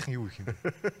 Тэгэхээр урлагийнхан юу их юм бэ?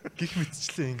 Гих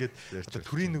мэтчлээ ингээд одоо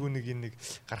төрийн нэг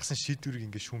гаргасан шийдвэрийг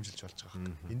ингээд шүүмжилж болж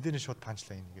байгаа юм. Энд дээр нь шууд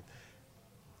панчлайн ингээд.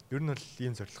 Ер нь бол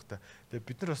ийм зорилготой. Тэгээ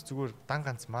бид нар бас зүгээр дан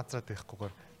ганц маазраад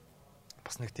байхгүйгээр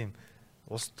бас нэг тийм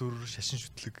улс төр шашин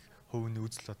шүтлэг хувийн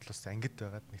үзэл бодлоос ангид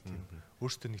байгаад нэг тийм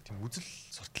өөртөө нэг тийм үзэл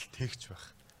суртал тээгч байх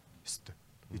ёстой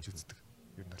гэж үздэг.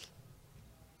 Ер нь бол.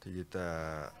 Тэгээд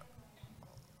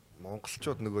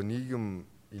монголчууд нөгөө нийгэм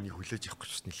энийг хүлээж авах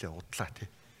гэж нэлээ удлаа тий.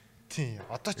 Тийм.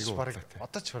 Одоо ч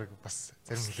баг бас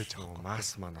зарим хүлээж авах.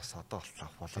 Масс маань бас одоо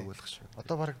болоогүй л шүү.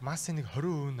 Одоо баг массын нэг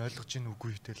 20% нь ойлгож ийн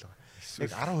үгүй хэтэл байгаа.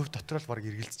 Яг 10% дотор л баг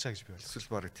эргэлзэж байгаа гэж би байна.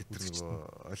 Эсвэл баг тэд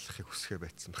нөгөө ойлгохыг хүсгээ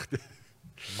байцсан баг тий.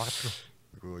 Магадгүй.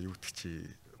 Нөгөө юу гэдэг чи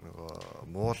нөгөө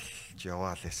муулж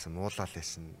яваал байсан, муулаал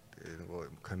байсан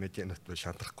нөгөө комедианууд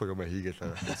шантрахгүй юм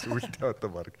хийгээл сүултээ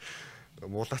одоо баг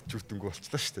муулаач үтэнгүй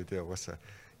болчлаа шүү дээ тий. Угаасаа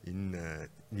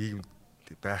энэ нийгэм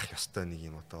байх ёстой нэг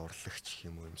юм одоо урлагч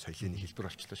юм уу юм соёлын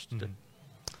хэлбэр болчлоо шүү дээ.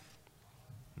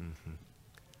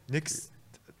 Next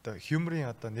одоо humor-ийн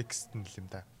одоо next нь л юм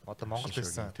да. Одоо Монголд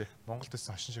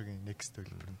байсан хошин шогийн next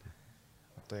хэлбэр нь.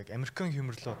 Одоо яг Американ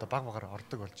humor руу одоо баг багаар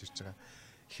ордог болж ирж байгаа.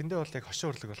 Эхэндээ бол яг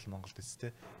хошин урлаг бол Монголд байсан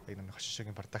те. Яг нэг хошин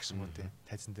шогийн продакшнуудын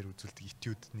тайзан дээр үзүүлдэг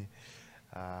этюдний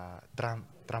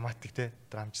драматик те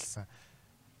драмжилсан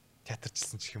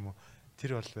театрчилсан ч юм уу.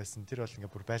 Тэр бол байсан. Тэр бол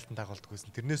ингээ бүр байлдан дагуулдаг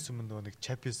байсан. Тэрнээс өмнө нөгөө нэг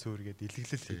Чапи суур гэдэг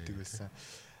илэглэл хийдэг байсан.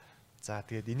 За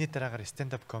тэгээд энэний дараагаар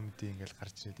stand up comedy ингээл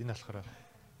гарч ирээд энэ болохоор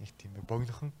нэг тийм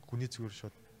богинохон хүний зүгээр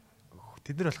шууд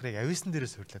тэд нар болохоор яг ависан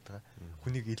дээрээ суурлаад байгаа.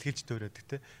 Хүнийг илгээж дөөрөөдөг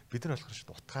те. Бид нар болохоор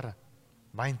шууд утгаараа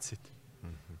mindset.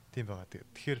 Тийм байгаа.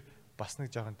 Тэгэхээр бас нэг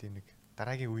жоохон тийм нэг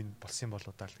дараагийн үе болсон болоо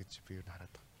даа л гэж би юу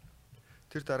хараад байгаа.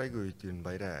 Тэр дараагийн үед юу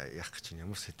баяраа яах гэж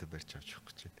ямар сэдв барьж авч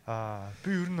явах гэж байна.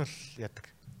 Би ер нь бол яадаг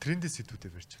тренди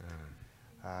сэдвүүдээ барьж байгаа.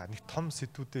 нэг том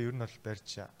сэдвүүдээ ер нь бол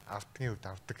барьж авдгийн хувьд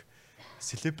авдаг.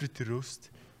 Celebrity roast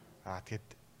тэгээд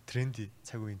тренди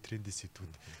цаг үеийн тренди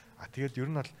сэдвүүд. Тэгээд ер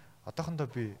нь бол одоохондоо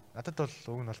би надад бол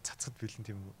уг нь бол цацгад бэлэн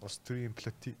тийм улс төрийн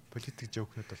политик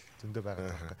жоокнууд бол зөндөө байгаа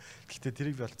байхгүй. Гэхдээ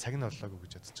тэрийг би бол цаг нь болоогүй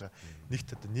гэж бодож байгаа. Нэгт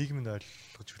одоо нийгмийн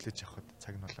ойлгож хүлээж авахд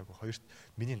цаг нь болоогүй. Хоёрт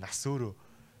миний нас өөрөө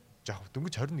жоох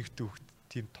дөнгөж 21-т хүүхд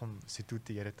тийм том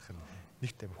сэдвүүдийг яриад байх нь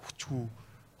нэгт амар хүчгүй,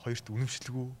 хоёрт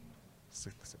үнэмшилгүй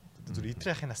зүгээр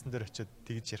идрийн ахын насн дээр очиод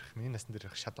тэгж ярих миний насн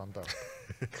дээр ярих шат ондоо.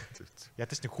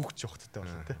 Ядаж нэг хүүхд жоохттой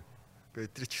болно те. Гэхдээ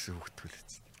идрий ч гэсэн хүүхдгүй л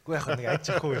хэвчээ. Уу яг нэг аж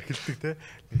ахуй эрхэлдэг те.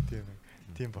 Нэг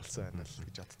тийм болсон байна л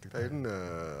гэж боддог. Ер нь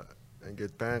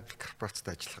ингээд банк корпорацид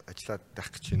ажиллаад байх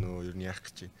гэж байна уу? Ер нь яах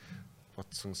гэж байна?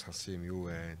 Бодсон сансан юм юу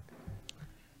байна?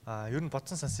 Ер нь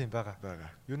бодсон сансан юм байгаа.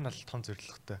 Ер нь бол том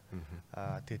зорилготой.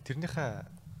 Тэгээ тэрнийхээ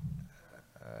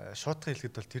шуутгын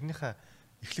хэлэхэд бол тэрнийхээ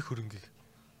эхлэх хөрөнгийг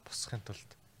босгохын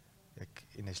тулд яг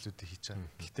энэ ажлуудыг хийж байгаа.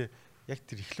 Гэхдээ яг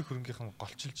тэр эхлэх хөрөнгөхийн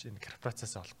голчилж энэ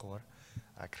корпорациас олохгүйгээр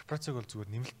корпорацийг бол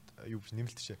зүгээр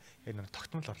нэмэлт шээ яг нэг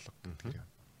тогтмол орлого гэдэг юм.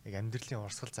 Яг амьдралын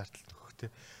урсгал зардал нөхөх те.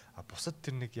 Бусад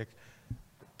тэр нэг яг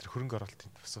тэр хөрөнгө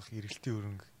оруулалтын босгох эргэлтийн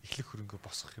хөрөнгө эхлэх хөрөнгө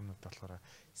босгох юмнууд болохоор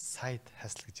side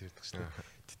hustle гэж ярьдаг шүү дээ.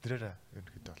 Тэднэрээр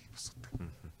ерөнхийдөө бол босгодог.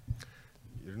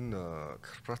 Ер нь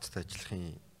корпорацид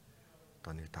ажиллахын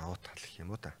одоо нэг давуу тал гэх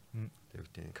юм уу та.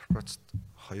 Тэгээд корпорацид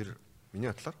миний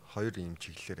бодлоор хоёр ийм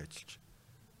чиглэлээр ажиллаж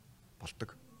болдог.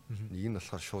 Нэг нь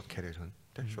болохоор шууд карьер хөн,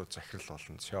 тэ шууд захирал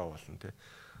болно, CEO болно, тэ.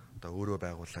 Одоо өөрөө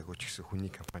байгуулаагүй ч гэсэн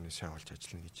хүний компани CEO болж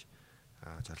ажиллана гэж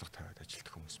зорилго тавиад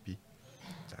ажилладаг хүмүүс бий.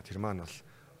 За тэр маань бол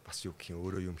бас юу гэх юм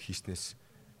өөрөө юм хийснээс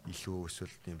илүү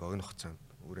эсвэл тийм богино хугацаанд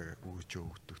өөрөө өгөөж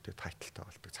өгдөг, тэ тайталтай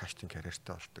болдог, цаашдын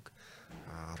карьертай болдог.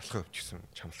 Орлогын хувьд ч гэсэн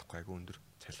чамлахгүй айгүй өндөр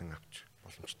цалин авч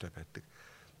боломжтой байдаг.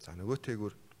 За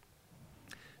нөгөөтэйгүр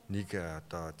нэг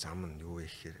одоо зам нь юу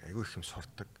вэ гэхээр айгүй их юм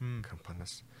сурдаг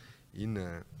компаниас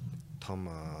энэ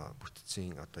том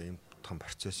бүтцийн одоо ийм том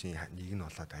процессын нэг нь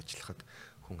болоод ажиллахад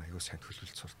хүн айгүй сайн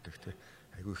төлөвлөлт сурдаг тий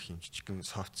айгүй их юм жижигхэн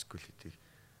soft skill-үүдийг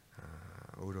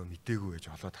өөрөө мдээгүй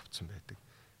гэж олоод авцсан байдаг.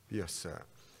 Би бас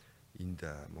энд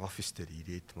офис дээр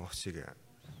ирээд офисыг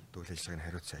дүүл ажиллагааны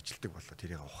хариуцсан ажилтдаг болоо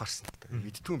тэрийг ухаарсан.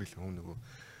 Мэдтгүй юм билээ хүн нөгөө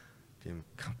тийм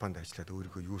компанид ажиллаад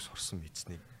өөрийнхөө юу сурсан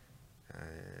мэдснийг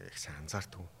их сайн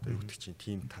анзаардаг. Одоо юу гэдэг чинь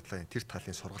тийм тэр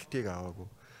талын сургалтыг аваагүй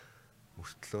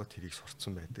мөртлөө тэрийг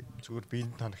сурцсан байдаг. Зүгээр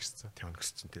биенд тоногссон.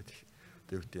 Тоногссон тий.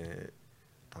 Одоо юу гэдэг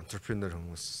entrepreneur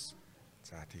хүмүүс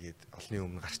за тэгээд олны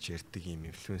өмнө гарч ярьдаг юм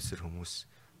инфлюенсер хүмүүс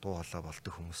дуу хоолой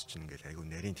болдог хүмүүс чинь ингээл айгүй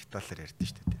нарийн деталаар ярьдэн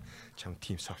шүү дээ. Чам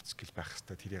team soft skill байх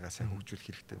хэрэгтэй. Тэрийг сайн хөгжүүлэх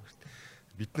хэрэгтэй байна.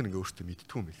 Бид нар ингээ өөртөө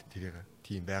мэдтгүй юм бэл тэрийг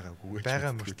team байгаагүй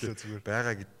байгаа мөртлөө зүгээр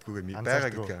байгаа гэдгүйгээ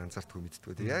байгаа гэдгээ анзаардгүй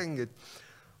мэдтгүй. Тэр яг ингээд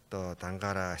одоо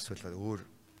дангаараа эсвэл өөр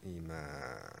ийм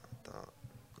одоо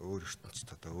өөр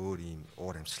ертөнцид одоо өөр ийм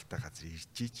уур амьсгалтай газар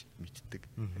ирж иж мэддэг.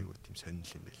 Айгүй тийм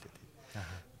сонирхол юм байлээ.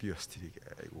 Би бас тэрийг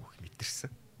айгүй их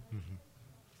мэдэрсэн.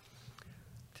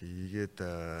 Тэгээд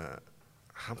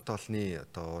хамт олонны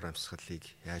одоо уур амьсгалыг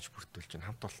яаж бүрдүүлж чинь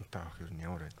хамт олонтой авах юм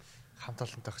ямар байна? Хамт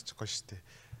олонтой авах гоё шүү дээ.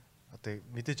 Одоо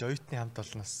мэдээж оюутны хамт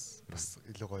олноос бас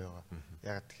илүү гоё байгаа.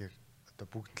 Яг тэгэхээр одоо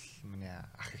бүгд л миний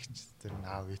ах ихч тэр нь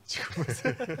аав ээж хүмүүс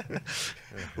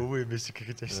өвөө юм шиг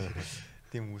гэж ашиг.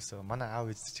 Тийм хүмүүс байгаа. Манай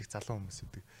аав ээж чиг залуу хүмүүс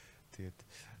үүдэг. Тэгээд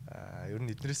ер нь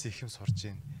эднэрээс их юм сурж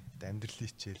гин. Амьдралын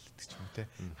хичээл гэдэг ч юм те.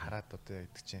 Хараад одоо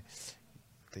гэдэг чинь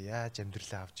одоо яаж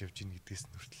амьдралаа авч явж гин гэдгээс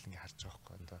нь хүртэл ингэ харж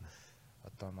байгаа байхгүй.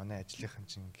 Одоо манай ажлынхан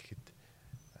чинь гэхэд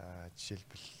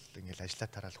жишээлбэл ингээл ажиллаа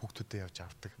тараал хүүхдүүдэд явж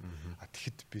авдаг.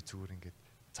 Тэгэхэд би зүгээр ингээд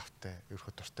завтай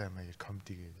ерөөхдөө дуртай юм аа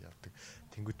комеди гэж явдаг.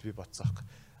 Тэнгүүд би бодсоох.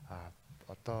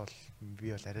 Одоо бол би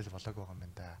бол арай л болоог байгаа юм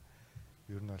байна да.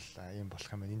 Ер нь бол ийм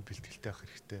болох юм байна. Энд бэлтгэлтэй авах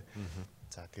хэрэгтэй.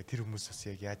 За тэгээд тэр хүмүүс бас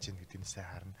яг яаж ийн гэдгийг сайн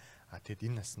харна. Тэгэд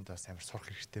энэ насанд бас амар сурах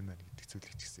хэрэгтэй байна гэдэг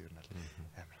зүйлийг ч гэсэн ер нь бол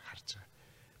амар харж байгаа.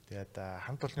 Тэгээд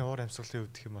хамт олонны уур амьсгалын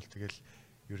хувьд гэх юм бол тэгэл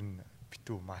ер нь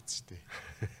битүү маац штэ.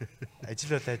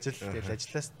 Ажил бол ажил. Тэгэл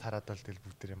ажлаас тараад бол тэгэл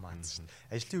бүгдээрээ маац штэ.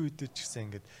 Ажлын үед ч гэсэн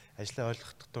ингээд ажлаа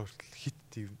ойлгохдоо хүртэл хит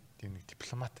тийм нэг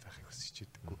дипломат байхыг хүсэж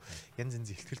байдаггүй. Янз янз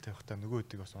ихтгэл тавихтаа нөгөө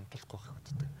үдийг бас унтуулахгүй байхыг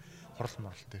боддог. Хорол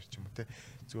морол дээр ч юм уу те.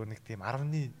 Зүгээр нэг тийм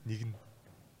 11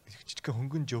 жижигхэн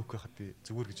хөнгөн жоок байхад би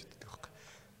зүгээр гэж боддог байхгүй.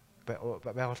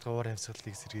 Байгууллагын уур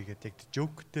амьсгалыг сэргийгээд яг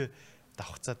жооктэй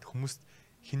давхцаад хүмүүст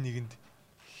хин нэгэнд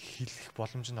хэлэх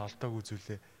боломж нь олдоогүй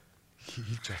зүйлээ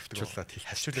хэлж авчуулаад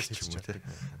хэлж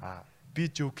авдаг. Би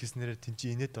жоок хийснээр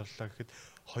тэнцээ инээд боллоо гэхэд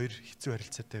хоёр хэцүү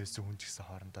харилцаатай байсан хүн ч гэсэн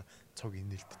хоорондоо цуг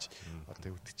инээлдэж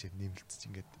одоо үүдэж нэмэлтэж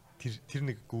ингээд тэр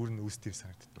нэг гүүр нь үүсдэв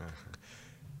санагддаг.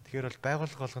 Тэгэхээр бол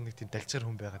байгууллага болгоныг тийм далжгар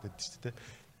хүн байгаад байдаг шүү дээ.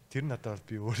 Тэр нь одоо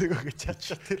би өөрийгөө гэж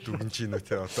чадчих тэр дүгнжийн үү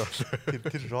те одоо.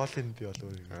 Тэр ролыг би бол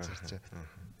өөрийгөө гэж харж байгаа.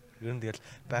 Ер нь тэгэл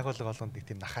байгууллага болгонд нэг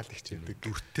тийм нахаал ихч байдаг.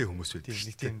 Дүртэй хүмүүс байдаг.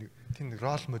 Тийм нэг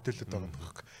рол модельуд байгаа юм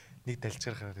байна. Нэг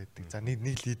далжгарахаар байдаг. За нэг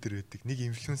лидер байдаг, нэг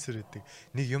инфлюенсер байдаг,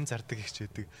 нэг юм зардаг ихч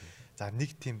байдаг. За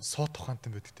нэг тийм суу тухаантай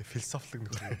байдаг те философик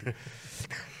нөхөр байдаг.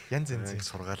 Янз янз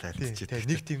сургаал альцчихдаг.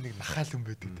 Нэг тийм нэг нахаал хүн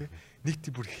байдаг те. Нэг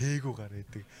тийм бүр хээгүүгаар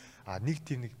байдаг. Нэг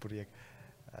тийм нэг бүр яг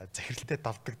захирлтай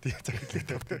давдаг тийм захирлыг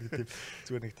давдаг тийм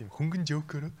зүгээр нэг тийм хөнгөн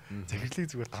жокер захирлыг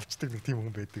зүгээр давчдаг нэг тийм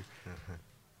хүн байдаг.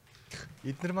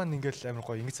 Эднэр маань ингээл амар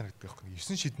гоё ингэж санагддаг байхгүй.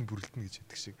 9 шидэн бүрэлдэнэ гэж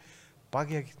яддаг шиг. Баг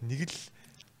яг нэг л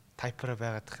тайпаараа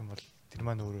байгаадах юм бол тэр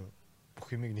маань өөрөө бүх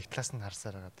юмыг нэг талаас нь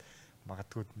харсаар хагаад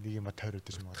магадгүй нэг юм тойроод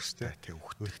ирж байгаа шүү дээ. Тэг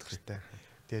өгөхтэй.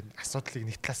 Тэгээд асуудлыг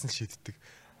нэг талаас нь шийддэг.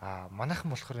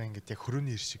 Манайхан болохоор ингээд яг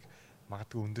хөрөөний ир шиг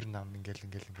магадгүй өндөр нам ингээл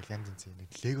янз янз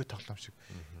нэг лего тоглоом шиг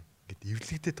ингээд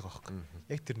эвлэгдээд байгаа байхгүй.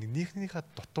 Яг тэр нэгнийхээ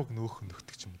дутууг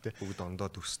нөхдөг ч юм уу те. Бүгд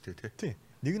ондоо дүрстэй те. Тий.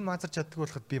 Нэг нь мазарч чаддгүй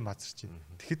болоход би мазарч байна.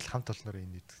 Тэгэхэд л хамт олноор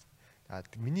энэ нийт.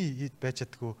 Миний байж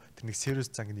чаддгүй тэр нэг serious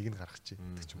занг нэг нь гаргах чи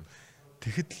гэдэг ч юм.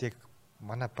 Тэгэхэд л яг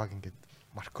манай баг ингээд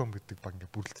Marcom гэдэг баг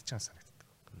ингээд бүрэлдэж байгаа санагддаг.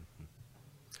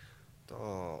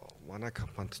 Одоо манай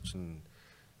компанид чинь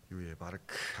юу яа баг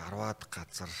 10-аад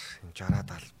газар 60-аад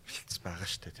аль бэлтс байгаа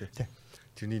шүү дээ тий.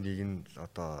 Тэрний нэг нь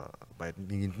одоо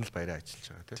нэгэнд нь л баяраа ажиллаж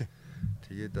байгаа тий.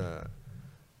 Тэгээд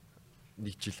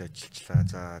нэг жил ажиллажлаа.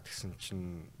 За тэгсэн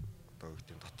чинь одоо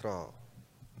үгтэй дотроо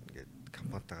ингээд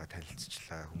компанитайгаа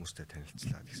танилцчихлаа, хүмүүстэй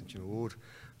танилцлаа. Тэгсэн чинь өөр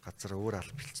газар өөр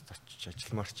аль бэлцэд очиж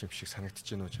ажилламаар ч юм шиг санагдаж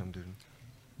байна уу чамд ер нь?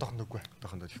 Дохно үгүй.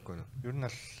 Дохондоо тийхгүй нөө. Ер нь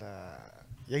л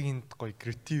яг энд гоё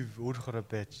креатив өөрөөрөө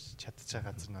байж чадчих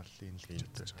газар нь л энэ л гэж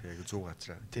бодож байгаа. Тэг яг зөв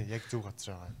газар. Тийм яг зөв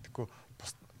газар байгаа. Тэгэхгүй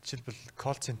жишээлбэл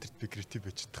call center-д би креатив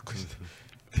байж чадахгүй шүү дээ.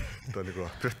 Одоо нөгөө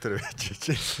оператор байж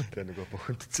чиж. Тэгээ нөгөө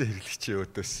бухимдсан хэрэглэгчийн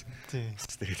өөдөөс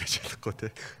тэгээд ажиллахгүй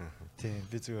тий. Тийм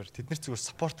би зүгээр тэднэр зүгээр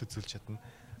спорт үзүүлж чадна.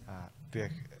 Би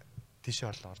яг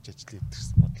тийшээ орлоо орж ажиллая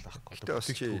гэсэн бодол байхгүй.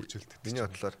 Миний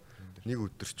бодлоор нэг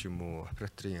өдөр ч юм уу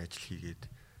операторын ажил хийгээд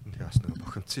тэгээ бас нөгөө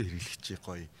бухимдсан хэрэглэгчийн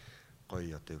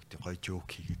гоё одоо юу гэдэг гоё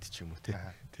жоок хийгээд ч юм уу тий.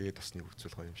 Тэгээд бас нэг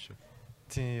үзүүл гоё юм шүү.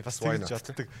 Тийм бас тэгж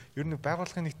боддог. Ер нь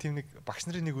байгууллагын нэг тийм нэг багш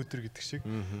нарын нэг өдөр гэдэг шиг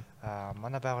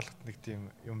манай байгууллагт нэг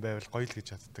тийм юм байвал гоё л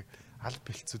гэж боддог. Аль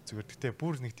бэлцүүд зүгээр. Гэтэ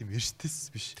бүр нэг тийм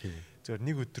эрсдэс биш. Зүгээр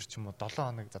нэг өдөр ч юм уу 7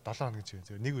 хоног за 7 хоног гэж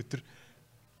зүгээр нэг өдөр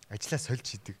ажлаа сольж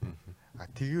хийдэг.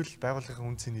 Тэгвэл байгууллагын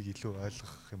үн цэнийг илүү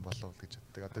ойлгох юм болов гэж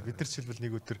боддог. Одоо бид нар жишээлбэл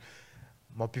нэг өдөр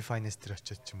Mobi Finance дээр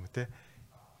очиод ч юм уу те.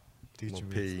 Тэгж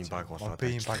юм ийм баг болоод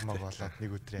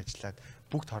нэг өдөр ажиллаад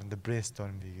бүгд хоорондоо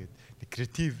brainstorm хийгээд нэг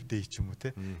creative day ч юм уу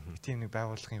те. Тийм нэг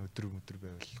байгууллагын өдөр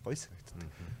байвал гоё санагддаг.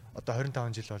 Одоо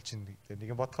 25 жил болж нэг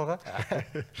юм бодох байгаа.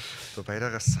 Одоо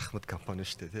баяраагаас ахмад компани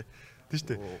шүү дээ те. Тийм шүү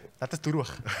дээ. Надаас 4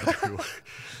 баг.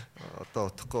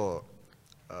 Одоо утгагүй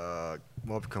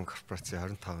Mobicom корпорац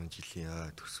 25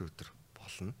 жилийн төрсөн өдөр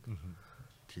болно.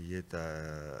 Тэгээд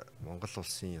Монгол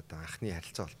улсын одоо анхны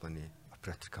харилцаа холбооны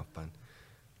оператор компани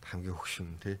хамгийн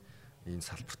хөгшин тий энэ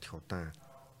салбарт их удаан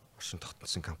оршин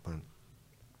тогтносон компани.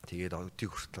 Тэгээд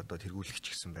өдийг хүртэл одоо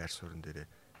тэргүүлэгч гэсэн байр суурин дээр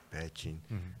байж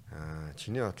байна.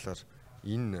 Чиний бодлоор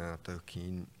энэ одоо юу гэх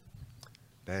энэ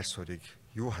байр суурийг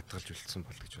юу хадгалж үлдсэн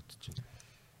бол гэж бодож байна?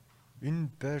 Энэ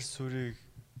байр суурийг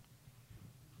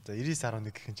за 99.11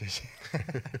 гэх юм жааш.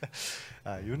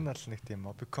 Ер нь аль нэг тийм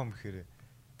Mobicom гэхээр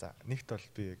за нэгт бол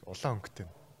би улаан өнгөтэй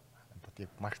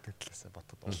яг маркетинг талаас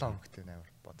бодод улаан өнгөтэй амар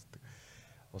боддог.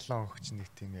 Улаан өнгөч нэг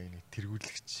тийм яг нэг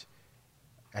тэргүүлэгч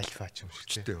альфа ч юм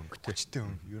шиг тийм өнгөтэй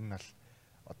өнгө. Ер нь аль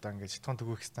одоо ингээд шатхан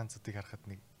төгөөх станцуудыг харахад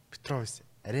нэг Petrovs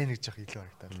арай нэг жоох илүү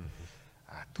харагдаад.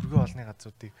 Түргэн олны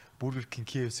газруудыг Burger King,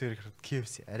 KFC-ээр харахад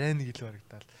KFC арай нэг илүү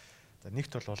харагдаад. За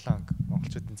нэгт бол улаан өнгө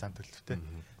монголчуудын зан төлөвтэй.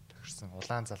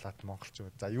 Улаан залаад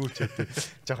монголчууд за юу ч яа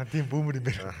жоохон тийм бүүмэр юм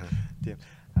байна. Тийм.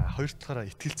 Хоёр талаараа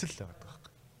итгэлцэл л байгаа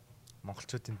байхгүй.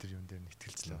 Монголчуудын тэр юм дээр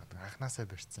итгэлцэл байгаа. Анханасаа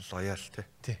барьсан. Лоял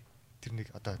тий. Тэр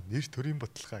нэг одоо нэр төрийн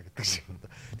баталгаа гэдэг шиг.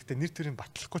 Гэтэ нэр төрийн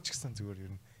батлахгүй ч гэсэн зүгээр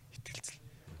ер нь итгэлцэл.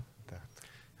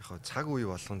 Яг хоо цаг үе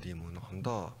болгонд юм уу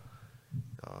хондоо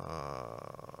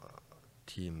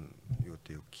тийм юу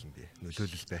гэх юм бэ?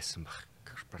 Нөлөөлөл байсан баг.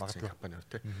 Корпорац компани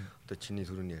тий. Одоо чиний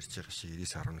түрүүний ярьж байгаа шиг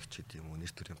 99.11 ч гэдэг юм уу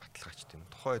нэр төрийн баталгаач гэдэг юм.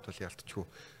 Тухайн үед бол ялтчгүй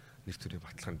нэр төрийн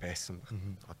баталгаа нь байсан баг.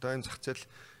 Одоо энэ зах зээл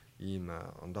ийм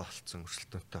ондоо холцсон,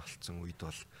 өрсөлдөөнтэй холцсон үед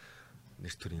бол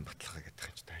нэр төрийн баталгаа гэдэг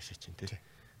юм чи таашаа чинь тий.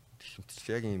 Тэгмтэл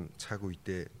яг ийм цаг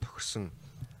үедээ тохирсон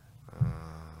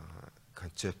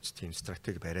концепт, тийм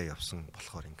стратеги бариа явсан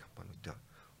болохоор энэ компаниудаа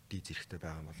дий зэрэгтэй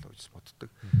байгаа болов уу гэж боддог.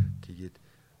 Тэгээд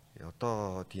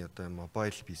одоо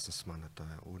мобайл бизнес маань одоо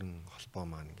өөрийн холбоо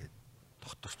маань ингээд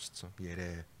тогтворчсон.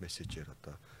 Яриа мессежээр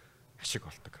одоо ашиг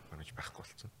олдог компани гэж байхгүй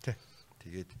болсон. Тий.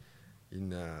 Тэгээд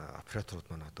энэ операторууд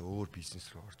маань одоо өөр бизнес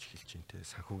рүү орж эхэлж байна те.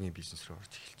 Санхүүгийн бизнес рүү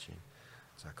орж эхэлж байна.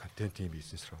 За контентын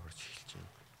бизнес рүү орж эхэлж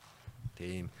байна.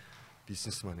 Тэгээ ийм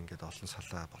бизнес маань ингээд олон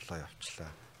салаа болоо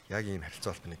явчлаа. Яг ийм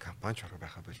харилцаа холбооны компани ч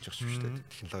байхаа болж байгаа шүү дээ.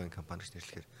 Технологийн компани гэж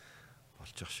нэрлэхээр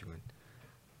болж байгаа шиг байна.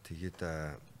 Тэгээд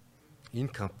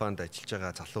энэ компанид ажиллаж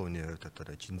байгаа залуу хүний хувьд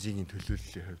одоо жинзигийн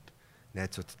төлөөллийн хувьд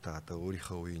найзуудтай одоо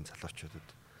өөрийнхөө үеийн залуучуудад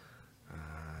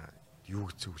юу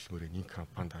гэж зөвлөмөр энэ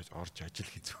компанид орж ажил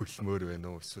хийж зөвлөмөр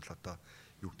байна уу эсвэл одоо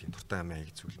юу гэдэг дуртай юм аа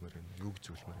гэж зөвлөмөр байна уу? Юу гэж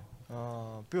зөвлөмөр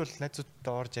байна? Би бол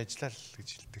найзуудтай орж ажиллаа л гэж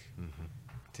хэлдэг.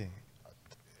 Тийм.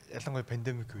 Ялангуяа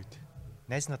пандемик үед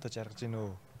найз надад жаргаж гин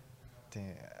үү?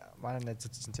 Тийм. Манай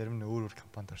найзууд чинь зарим нь өөр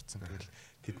компанид орсон. Тэгэл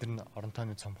тэд нар орон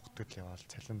тооны цомхогдод л яваал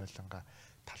цалин болонга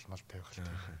талмал тавих л тийм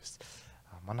байсан.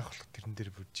 Манайх болох тэрэн дээр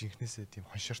бүр жинхнээсээ тийм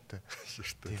хоншортой.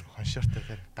 Тийм хоншортой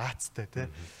тийм даацтай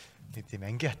тийм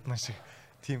ангийн атман шиг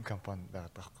тийм компани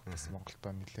байгаад байгаа байхгүй. Бас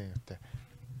Монголдоо нэлээд юутай.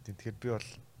 Тэгэхээр би бол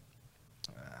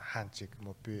хаанчиг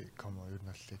Mobicom ер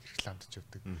нь л рекламдж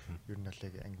явдаг. Ер нь л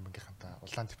анги-мангийнхантаа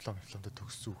улаан дипломд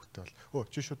төгссөн хүүхдээ бол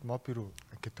чи шууд Mobi руу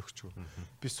анкет өгчөө.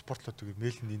 Би спортлоод үгүй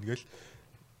мэйлэнд ингээл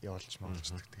явуулж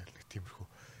монголчдаг тэгэл нэг тиймэрхүү.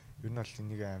 Ер нь бол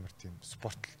энийг амар тийм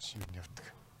спортлж юу нь явдаг.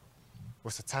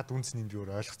 Уусаа цаад үнцнийг би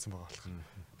өөр ойлгоцсон байгаа болох.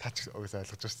 Та ч уусаа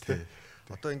ойлгож байна шүү дээ.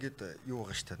 Одоо ингээд юу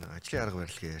байгаа шүү дээ. Ажлын арга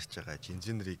барилыг ярьж байгаа.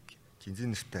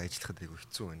 Инженертэй ажиллахад айгүй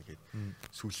хэцүү байна гэд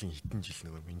сүүлийн хэдэн жил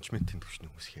нөгөө менежментийн төвчний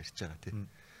хүмүүс ярьж байгаа тийм.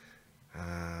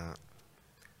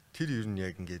 Тэр ер нь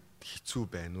яг ингээд хэцүү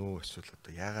байна уу эсвэл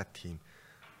одоо яагаад тийм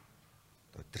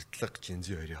удирдлага Gen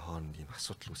Z хоёрын хооронд ийм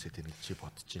асуудал үүсээд байна гэж чи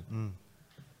бодож байна.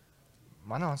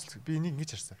 Манай онцлог би энийг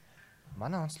ингэж харсан.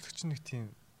 Манай онцлогч нэг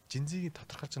тийм Gen Z-ийг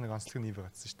тодорхойлж нэг онцлог нь юм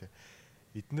байгаадсан шүү дээ.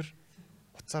 Эднэр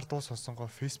уцаар дуу сонсонгоо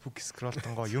Facebook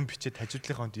скролтонгоо юм бичээд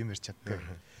хажуудлынхаа юм ярьж чаддаг.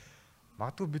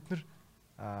 Магадгүй бид нар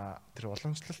тэр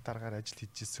уламжлалт дараагаар ажил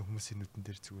хийж ирсэн хүмүүсийн нүдэн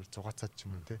дээр зүгээр зугаацаад ч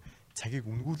юм уу те цагийг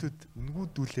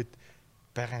үнгүүлээд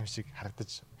байгаа юм шиг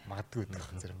харагдаж магадгүй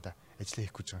байдаг заримдаа ажил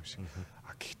хийхгүй байгаа юм шиг.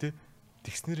 Гэхдээ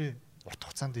тэгснэрээ урт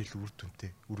хугацаанд илүү үр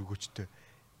дүнтэй, үр өгөөжтэй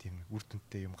тийм үр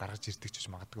дүнтэй юм гаргаж ирдэг ч гэж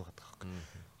магадгүй байдаг байхгүй.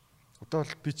 Одоо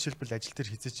бол би жишээлбэл ажил дээр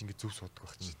хизээч ингэ зүв суудаг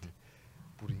байх чинь тийм.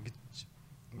 Бүр ингэж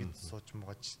сууж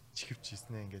муугаж чихвч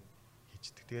хийснэ ингэж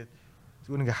хийждэг. Тэгээд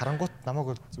зүгээр ингээ харангуут намайг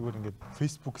бол зүгээр ингээ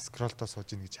Facebook scroll-доо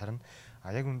сууж ийн гэж харна.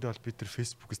 Яг үндэ бол бид тэр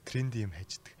Facebook-с тренди юм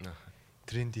хайждаг.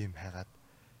 Тренди юм хайгаад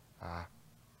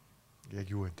яг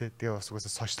юу вэ те. Тэгээ бас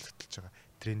угаасаа сошиалтлж байгаа.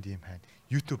 Тренди юм хайна.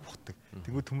 YouTube бухдаг.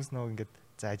 Тэнгүүд хүмүүс намайг ингээ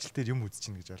за ажил дээр юм үзэж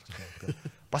чинь гэж ойлгож байна.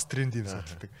 Бас тренди юм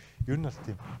судалдаг. Ер нь бол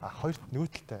тийм хоёр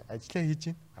нөөтөлтэй ажиллаа хийж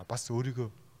гин. Бас өөрийгөө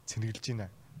цэнэглэж гинэ.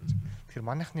 Тэгэхээр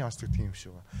манайхны онцлог тийм юм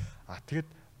шиг байна. Тэгээд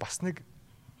бас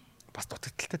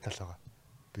дутагдaltaй тал байгаа.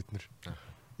 Бид нар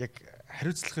яг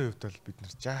хариуцлагын хувьд бол бид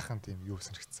нар жаахан тийм юу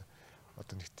гэсэрэгцсэн.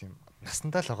 Одоо нэг тийм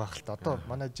насандаа л байгаа хэл та. Одоо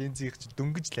манай Gen Z-ийг чи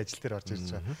дөнгөж л ажил дээр орж ирж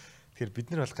байгаа. Тэгэхээр бид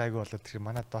нар бол гайгүй болоод тэгэхээр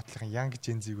манай доотлохын young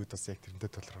Gen Z-гүүд бас яг тэрнтэй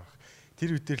тулгарх байх.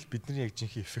 Тэр үедэр л бидний яг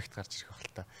жинхэнэ эффект гарч ирэх байх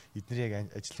л та. Эдний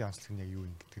яг ажлын онцлог нь яг юу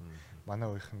юм гэдэг нь манай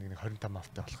уухийн нэг 25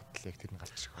 автаа болоход л яг тэр нь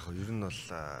гарч ирэх байх. Ер нь бол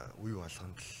үе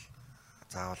болгонд л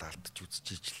заавал алдаж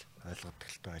үзчихийж л ойлгодог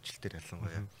л тоо ажил дээр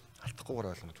ялангуяа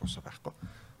алдахгүйгээр ойлгож уусаа байхгүй.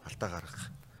 Алдаа гаргах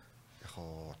яг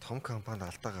хоо том компанид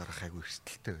алдаа гаргах айгүй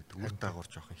эрсдэлтэй байдаг. Үр дагавар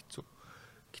жоохон хэцүү.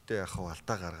 Гэтэ яг хоо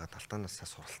алдаа гаргаад алдаанаасаа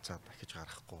суралцаад дахиж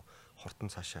гаргахгүй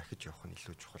хурдан цаашаа ахиж явах нь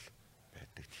илүү чухал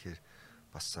байдаг. Тэгэхээр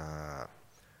бас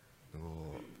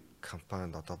нөгөө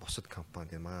компанид одоо бусад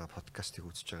компанид маа подкастыг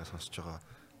үзэж байгаа сонсож байгаа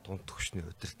дунд түвшний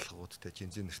удирдлагуудтай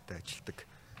Gen Z нэртэй ажилдаг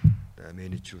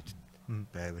менежерүүд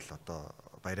байвал одоо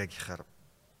баяраагийнхаар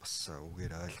бас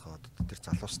үгээр ойлгоод тэр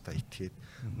залуустай итгээд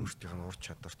өөртөөх нь ур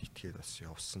чадварт итгээд бас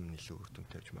явсан илүү үр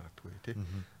дүнтэй байж магадгүй тий.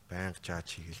 Байнга жааж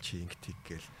хийгээл чи ингэтийг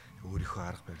гээл өөрийнхөө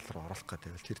арга барил руу оруулах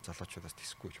гэдэг тэр залуучуудаас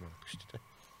тэсэхгүй байж магадгүй шүү дээ.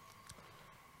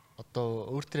 Одоо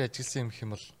өөр төр ажилласан юм гэх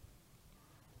юм бол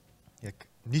яг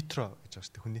нитро гэж байгаа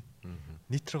шүү дээ хүний.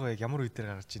 Нитрого яг ямар үе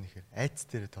дээр гарч ийн гэхээр айц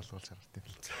дээр толгойлж гардаг юм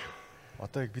л.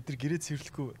 Одоо яг бид нар гэрээ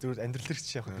цэвэрлэхгүй зөвхөн амьдралч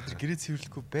яах вэ? Бид нар гэрээ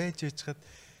цэвэрлэхгүй байж яжгаад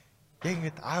яг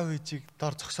ингээд аав ээжийг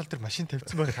доор зогсоол дээр машин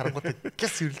тавьсан байх харангуйтай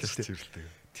гяс цэвэрлэж штэ.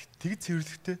 Тэгж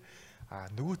цэвэрлэхдээ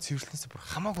нөгөө цэвэрлэнээс бүр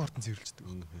хамаагүй хурдан цэвэрлждэг.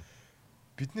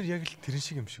 Бид нар яг л тэрэн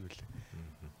шиг юм шиг үлээ.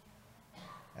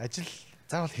 Ажил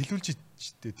заавал хэлүүлж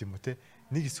дээ тийм үү те.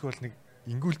 Нэг эсвэл нэг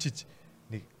ингүүлж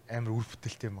нэг амар үр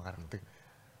бүтээлтэй юм гаргадаг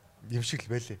юм шиг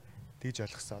л байлээ. Тэгж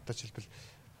ойлгосон. Одоо жишээлбэл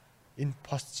энэ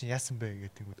пост чинь яасан бэ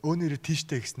гэдэг нь өөнөрөө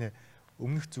тийштэй гэснээр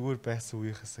өмнөх зүгээр байсан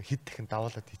үеийнхээс хэд дахин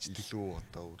даваалаад хийчихдээ илүү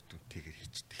одоо үр дүнтэйгээр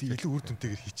хийчихдээ. Илүү үр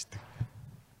дүнтэйгээр хийчихдээ.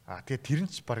 Тэгээд тэр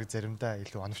нь ч баг заримдаа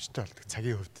илүү оновчтой болдог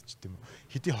цагийн хувьд ч тийм үү.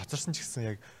 Хэдий хоцорсон ч гэсэн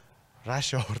яг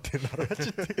rush hour дээр орооч.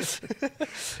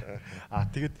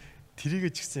 Тэгээд тэрийгэ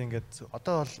ч гэсэн ингээд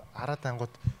одоо бол хараад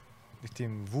ангууд нэг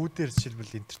тийм вүүдээр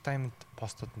жишээлбэл entertainment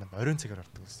постууд нь оройн цагаар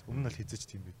ордог байсан. Өмнө нь бол хизэж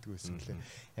тийм байдгүй байсан лээ.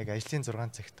 Яг ажлын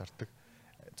 6 цагт ордог.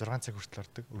 6 цаг хүртэл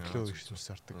ордог. Өглөө 9-өөс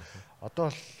ордог. Одоо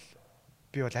бол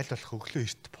би бол аль болох өглөө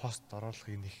эрт пост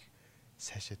оруулахыг нэг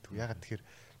сайшаадаг. Ягаад тэгэхээр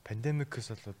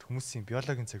пандемикээс болоод хүмүүсийн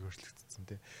биологийн цаг өөрчлөгдсөн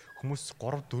тий. Хүмүүс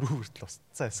 3 4 хүртэл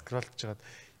устцаа скролл гэж жагаад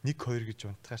 1 2 гэж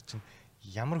унтахаар чинь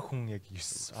ямар хүн яг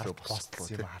 9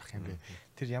 постлсон юм харах юм бэ?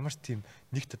 Тэр ямар ч тийм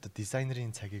нэгт одоо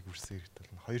дизайнерын цагийг үрсээр гэдэг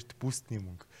болно. Хоёрт бустны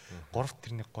мөнгө, гуравт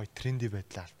тэрний гоё тренди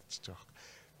байдлаа алдчихж байгаа юм.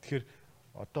 Тэгэхээр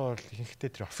одоо бол ихэнхдээ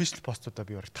тэр official постуудаа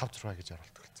би бараг 5 6 гэж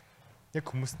оруулдаг болсон. Яг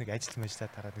хүмүүс нэг ажил мэжлээ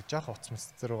тараад нэг жоох утас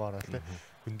мэс рүү ороод тий.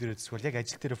 Хүн дээрээ эсвэл яг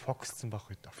ажил дээр фокусцсан байх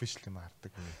үед official юм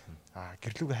хардаг.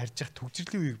 Гэрлүүгээ харж явах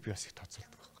төгжрлийн үеийг би бас их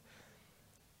тооцоолдог байхгүй.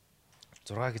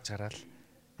 6 гэж гараад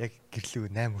яг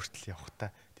гэрлүүгээ 8 хүртэл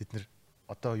явахта бид нэр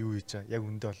одоо юу хийж байгаа? Яг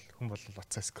үндэ бол хүн бол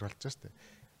уцаа скролж байгаа шүү дээ.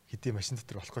 Хэдий машин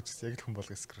дотор болохгүй ч гэсэн яг л хүн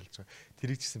болгоо скролж байгаа.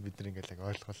 Тэрийг ч гэсэн бид нар ингээл яг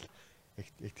ойлгол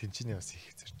яг тэнцэнэ бас их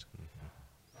зэрж байгаа.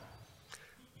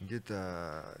 Ингээд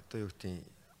одоо юу гэдэг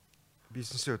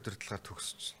бизнесийн удирдлагаар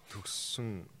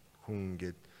төгссөн хүн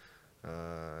ингээд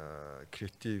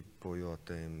креатив буюу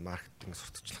одоо юм маркетинг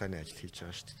сурталчилгааны ажил хийж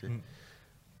байгаа шүү дээ.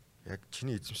 Яг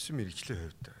чиний эзэмшсэн мэрэгжлийн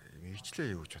хувьд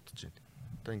мэрэгжлээ юу гэж бодож байна?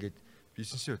 Одоо ингээд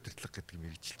бизнесийн удирдлага гэдэг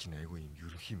мэрэгжил чинь айгүй юм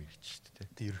ерөнхий мэрэгжил шүү дээ.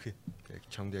 Тэ ерөнхий. Яг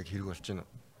чамд яг хэрэг болж байна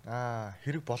уу?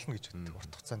 Хэрэг болно гэж боддог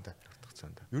урт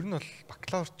хугацаанд. Ер нь бол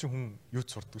бакалавр чинь хүн юу ч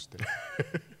сурдаг шүү дээ.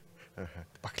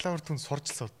 Бакалавр хүн сурж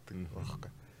сууддаг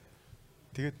байхгүй.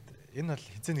 Тэгээд энэ бол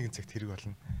хизээ нэгэн цагт хэрэг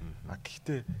болно.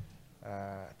 Гэхдээ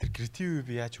тэр креатив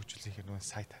би яаж хөгжүүлэх юм бэ?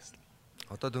 Сайт хаасна.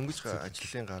 Одоо дөнгөж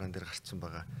ажлын гараан дээр гарцсан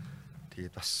байгаа.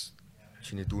 Тэгээд бас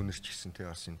чиний дүүнер ч гэсэн тэ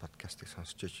бас энэ подкастыг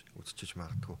сонсчиж үзчихэж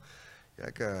магадгүй.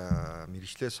 Яг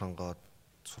мэрэгчлээ сонгоод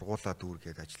сургуулаа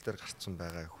дүүргээд ажил дээр гарцсан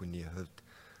байгаа хүний хувьд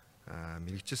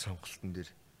мэрэгжил сонголтын дээр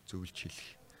зөвлөж хэлэх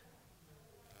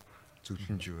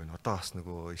зөвлөмж юу вэ? Одоо бас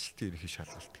нөгөө эрсдлийн ерөнхий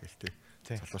шалгалт гээл тэ.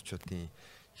 Залуучуудын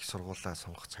их сургуулаа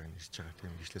сонгох цаг нэрж байгаа.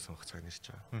 Тийм мэрэгчлээ сонгох цаг нэрж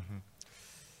байгаа.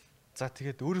 За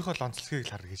тэгээд өөрийнхөө л онцлогийг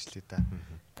л харах гэж лээ да.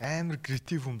 Амар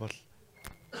креатив хүн бол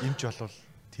эмч болвол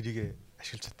тэрийг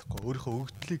ашиглаж чадахгүй. Өөрийнхөө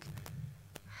өгөгдлийг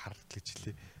харах гэж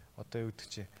лээ. Одоо юу гэдэг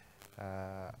чи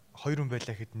хоёр хүн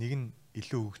байлаа гэхэд нэг нь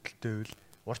илүү өгөгдөлтэй байвал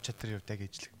ур чадрын хувьд яг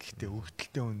ижлэг. Гэхдээ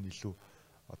өгөгдөлтэй хүн илүү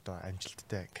одоо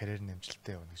амжилттай, карьерны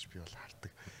амжилттай явна гэж би бол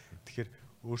хардаг. Тэгэхээр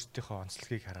өөрсдийнхөө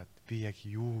онцлогийг хараад би яг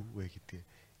юу вэ гэдгийг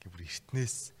бүр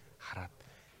эртнээс хараад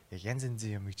яг янз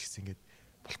янзын юм гэж гэсэн ингээд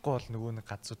болохгүй бол нөгөө нэг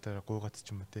газруудаараа гуйгаад ч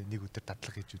юм уу те нэг өдөр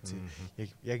дадлага хийж үзье.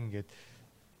 Яг ингээд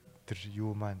тэр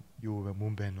юу маань юу вэ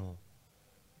мөн байна уу?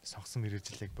 Сонгосон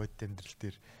мэрэгжил яг бодит амьдрал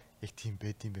дээр яг тийм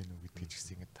байд юм байна уу гэдгийг ч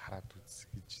гэсэн ингээд хараад үз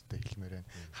гэж одоо хэлмээр байна.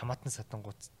 Хамаатан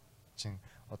сатангууд чинь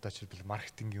одоо жишээлбэл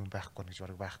маркетинг юм байхгүй гэж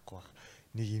бараг байхгүй баг.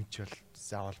 Нэг юмч бол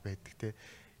заавал байдаг те.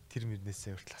 Тэр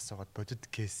мөрнээсээ хүртэл асуугаад бодит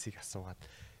кейсийг асуугаад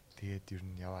тэгээд ер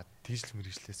нь яваад тийжл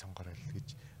мэрэгчлээ сонгороо л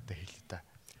гэж одоо хэлээ та.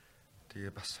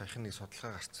 Тэгээ бас саяхан нэг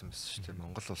судалгаа гарцсан байсан шүү дээ.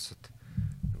 Монгол улсад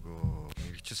нөгөө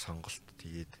мэрэгжил сонголт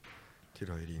тэгээд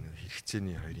тэр хоёрын нэг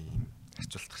хэрэгцээний хоёрын юм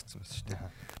харьцуулт гарцсан байсан шүү дээ.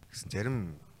 Гэсэн зарим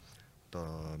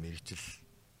одоо мэрэгжил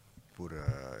бүр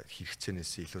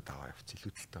хэрэгцээнээс илүү даваа явц,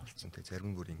 илүү талтай болсон. Тэгээ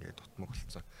зарим бүр ингээд дутмаг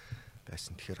болсон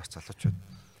байсан. Тэгэхээр бас залуучууд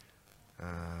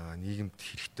нийгэмд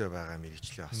хэрэгтэй байгаа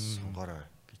мэрэгчлээ бас сонгороо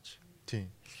гэж тийм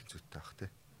хэлэх зүйтэй байх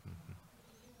тийм.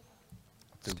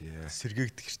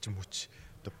 Сэргээгдэх хэрчим хүч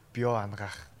одоо био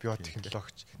ангаах,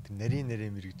 биотехнологич тэр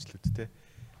нарийн мэрэгжлүүд те.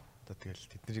 Одоо тэгэл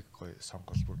тэднийг гоё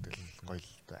сонгол бүр тэгэл гоё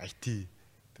IT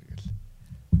тэгэл.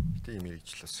 Гэтэ ийм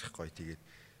мэрэгжил бас их гоё. Тэгээд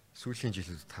сүүлийн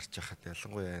жилүүдэд харж байхад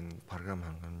ялангуяа энэ програм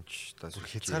хангамж одоо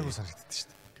хязгааргүй санагддаг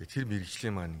шүү дээ. Тэгээд тэр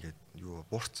мэрэгжлийн маань ингээд юу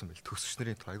буурсан байл.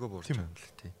 Төгсөгчнэрийн тоо айгүй буурч байгаа юм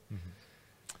л тийм.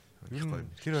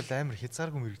 Тэр бол амар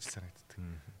хязгааргүй мэрэгжил санагддаг.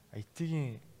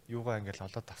 IT-ийн юугаа ингээд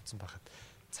олоод авцсан байхад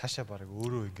цаашаа бараг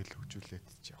өөрөө ингээд хөгжүүлээд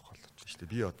ч явах болов шүү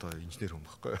дээ. Би одоо инженер хүн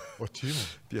байхгүй. Оо тийм үү.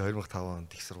 Би 2005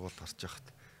 онд их сургуульд орж байхад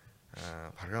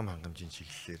програм хангамжийн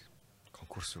чиглэлээр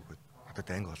конкурс өгөөд надад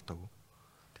анги олдоогүй.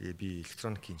 Тэгээ би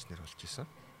электроник инженер болж исэн.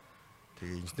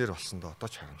 Тэгээ инженер болсондоо одоо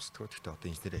ч харамсдаггүй. Гэхдээ одоо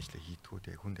инженери ажлаа хийдгүү.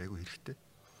 Тэгээ хүнд айгүй хэрэгтэй.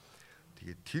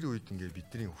 Тэгээд тэр үед ингээд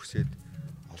бидний хүсээд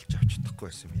олж авч чадахгүй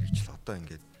байсан мэрэгжил одоо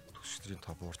ингээд төгсгчдийн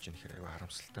тоо буурж ийн гэхээр айгүй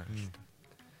харамсалтай байна.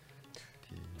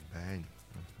 Тийм байна.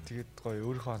 Тэгээд гоё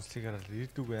өөрийнхөө онцлогийг хараад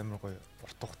ирдүг амар гоё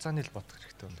урт хугацааны л бодох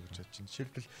хэрэгтэй болов гэж бодож байна.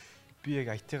 Жишээлбэл би яг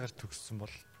IT-гаар төгссөн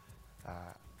бол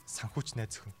санхүүч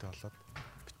найз өхөнтэй болоод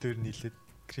битээр нийлээд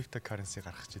криптокаренси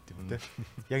гаргах ч гэдэм үү те.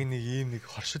 Яг нэг ийм нэг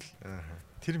хоршил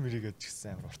тэр мэрийгээд ч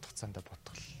гэсэн амар урт хугацаанд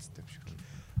бодох систем шиг л.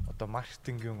 одоо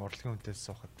маркетингийн урлагийн хүнээс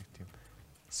суухад нэг тийм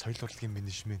соёл урлагийн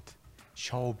менежмент,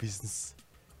 шоу бизнес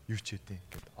юу ч үгүй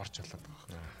ингээд орж болоод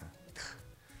байгаа юм.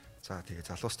 За тэгээ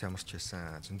залууст ямар ч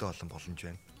байсан зөндөө олон боломж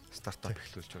байна. Стартап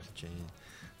эхлүүлж болж юм,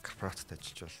 корпорацид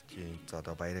ажиллаж болж юм. За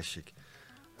одоо баяраа шиг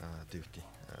одоо юу гэдэг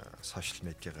сошиал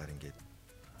медиагаар ингээд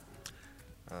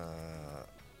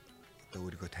одоо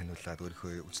өөрийгөө таниулаад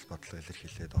өөрийнхөө үзэл бодлоо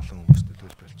илэрхийлээд олон хүмүүст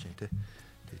төлөвлөж болж юм те.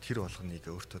 Тэгээд тэр болгоныг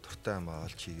өөртөө дуртай юм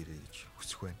олж хийгэрэй гэж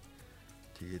хүсэх байна.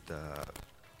 Тэгээд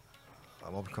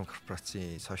Mobicom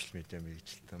корпорацийн сошиал медиа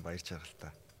мэргэжилтэн баярж байгаа л та.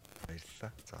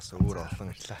 Баярлалаа. За бас өөр олон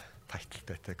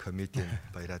тайталтай те комедиан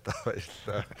баяраа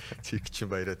баярлалаа. Цэгчин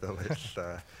баяраа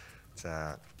баярлалаа.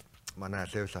 За манай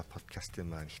Level Up подкастын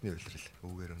маань эхний улирал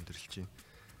өвгөр өндөрлж байна.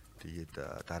 Тэгээд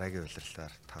дараагийн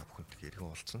улирлаар та бүхэнтэй иргэн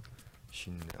уулзсан.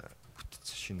 Шинэ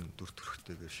бүтц, шинэ дүр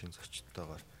төрхтэйгээр шинэ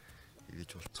зочдтойгоор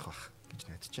ирж уулзах бах гэж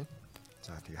найдаж байна.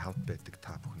 За тэгээ хамт байдаг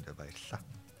та бүхэндээ баярлалаа.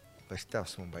 Баяртай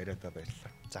бас мөн баяраа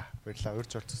баярлалаа. За баярлалаа.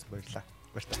 Урьж уулзсан баярлалаа.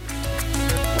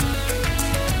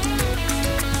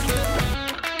 Баярлалаа.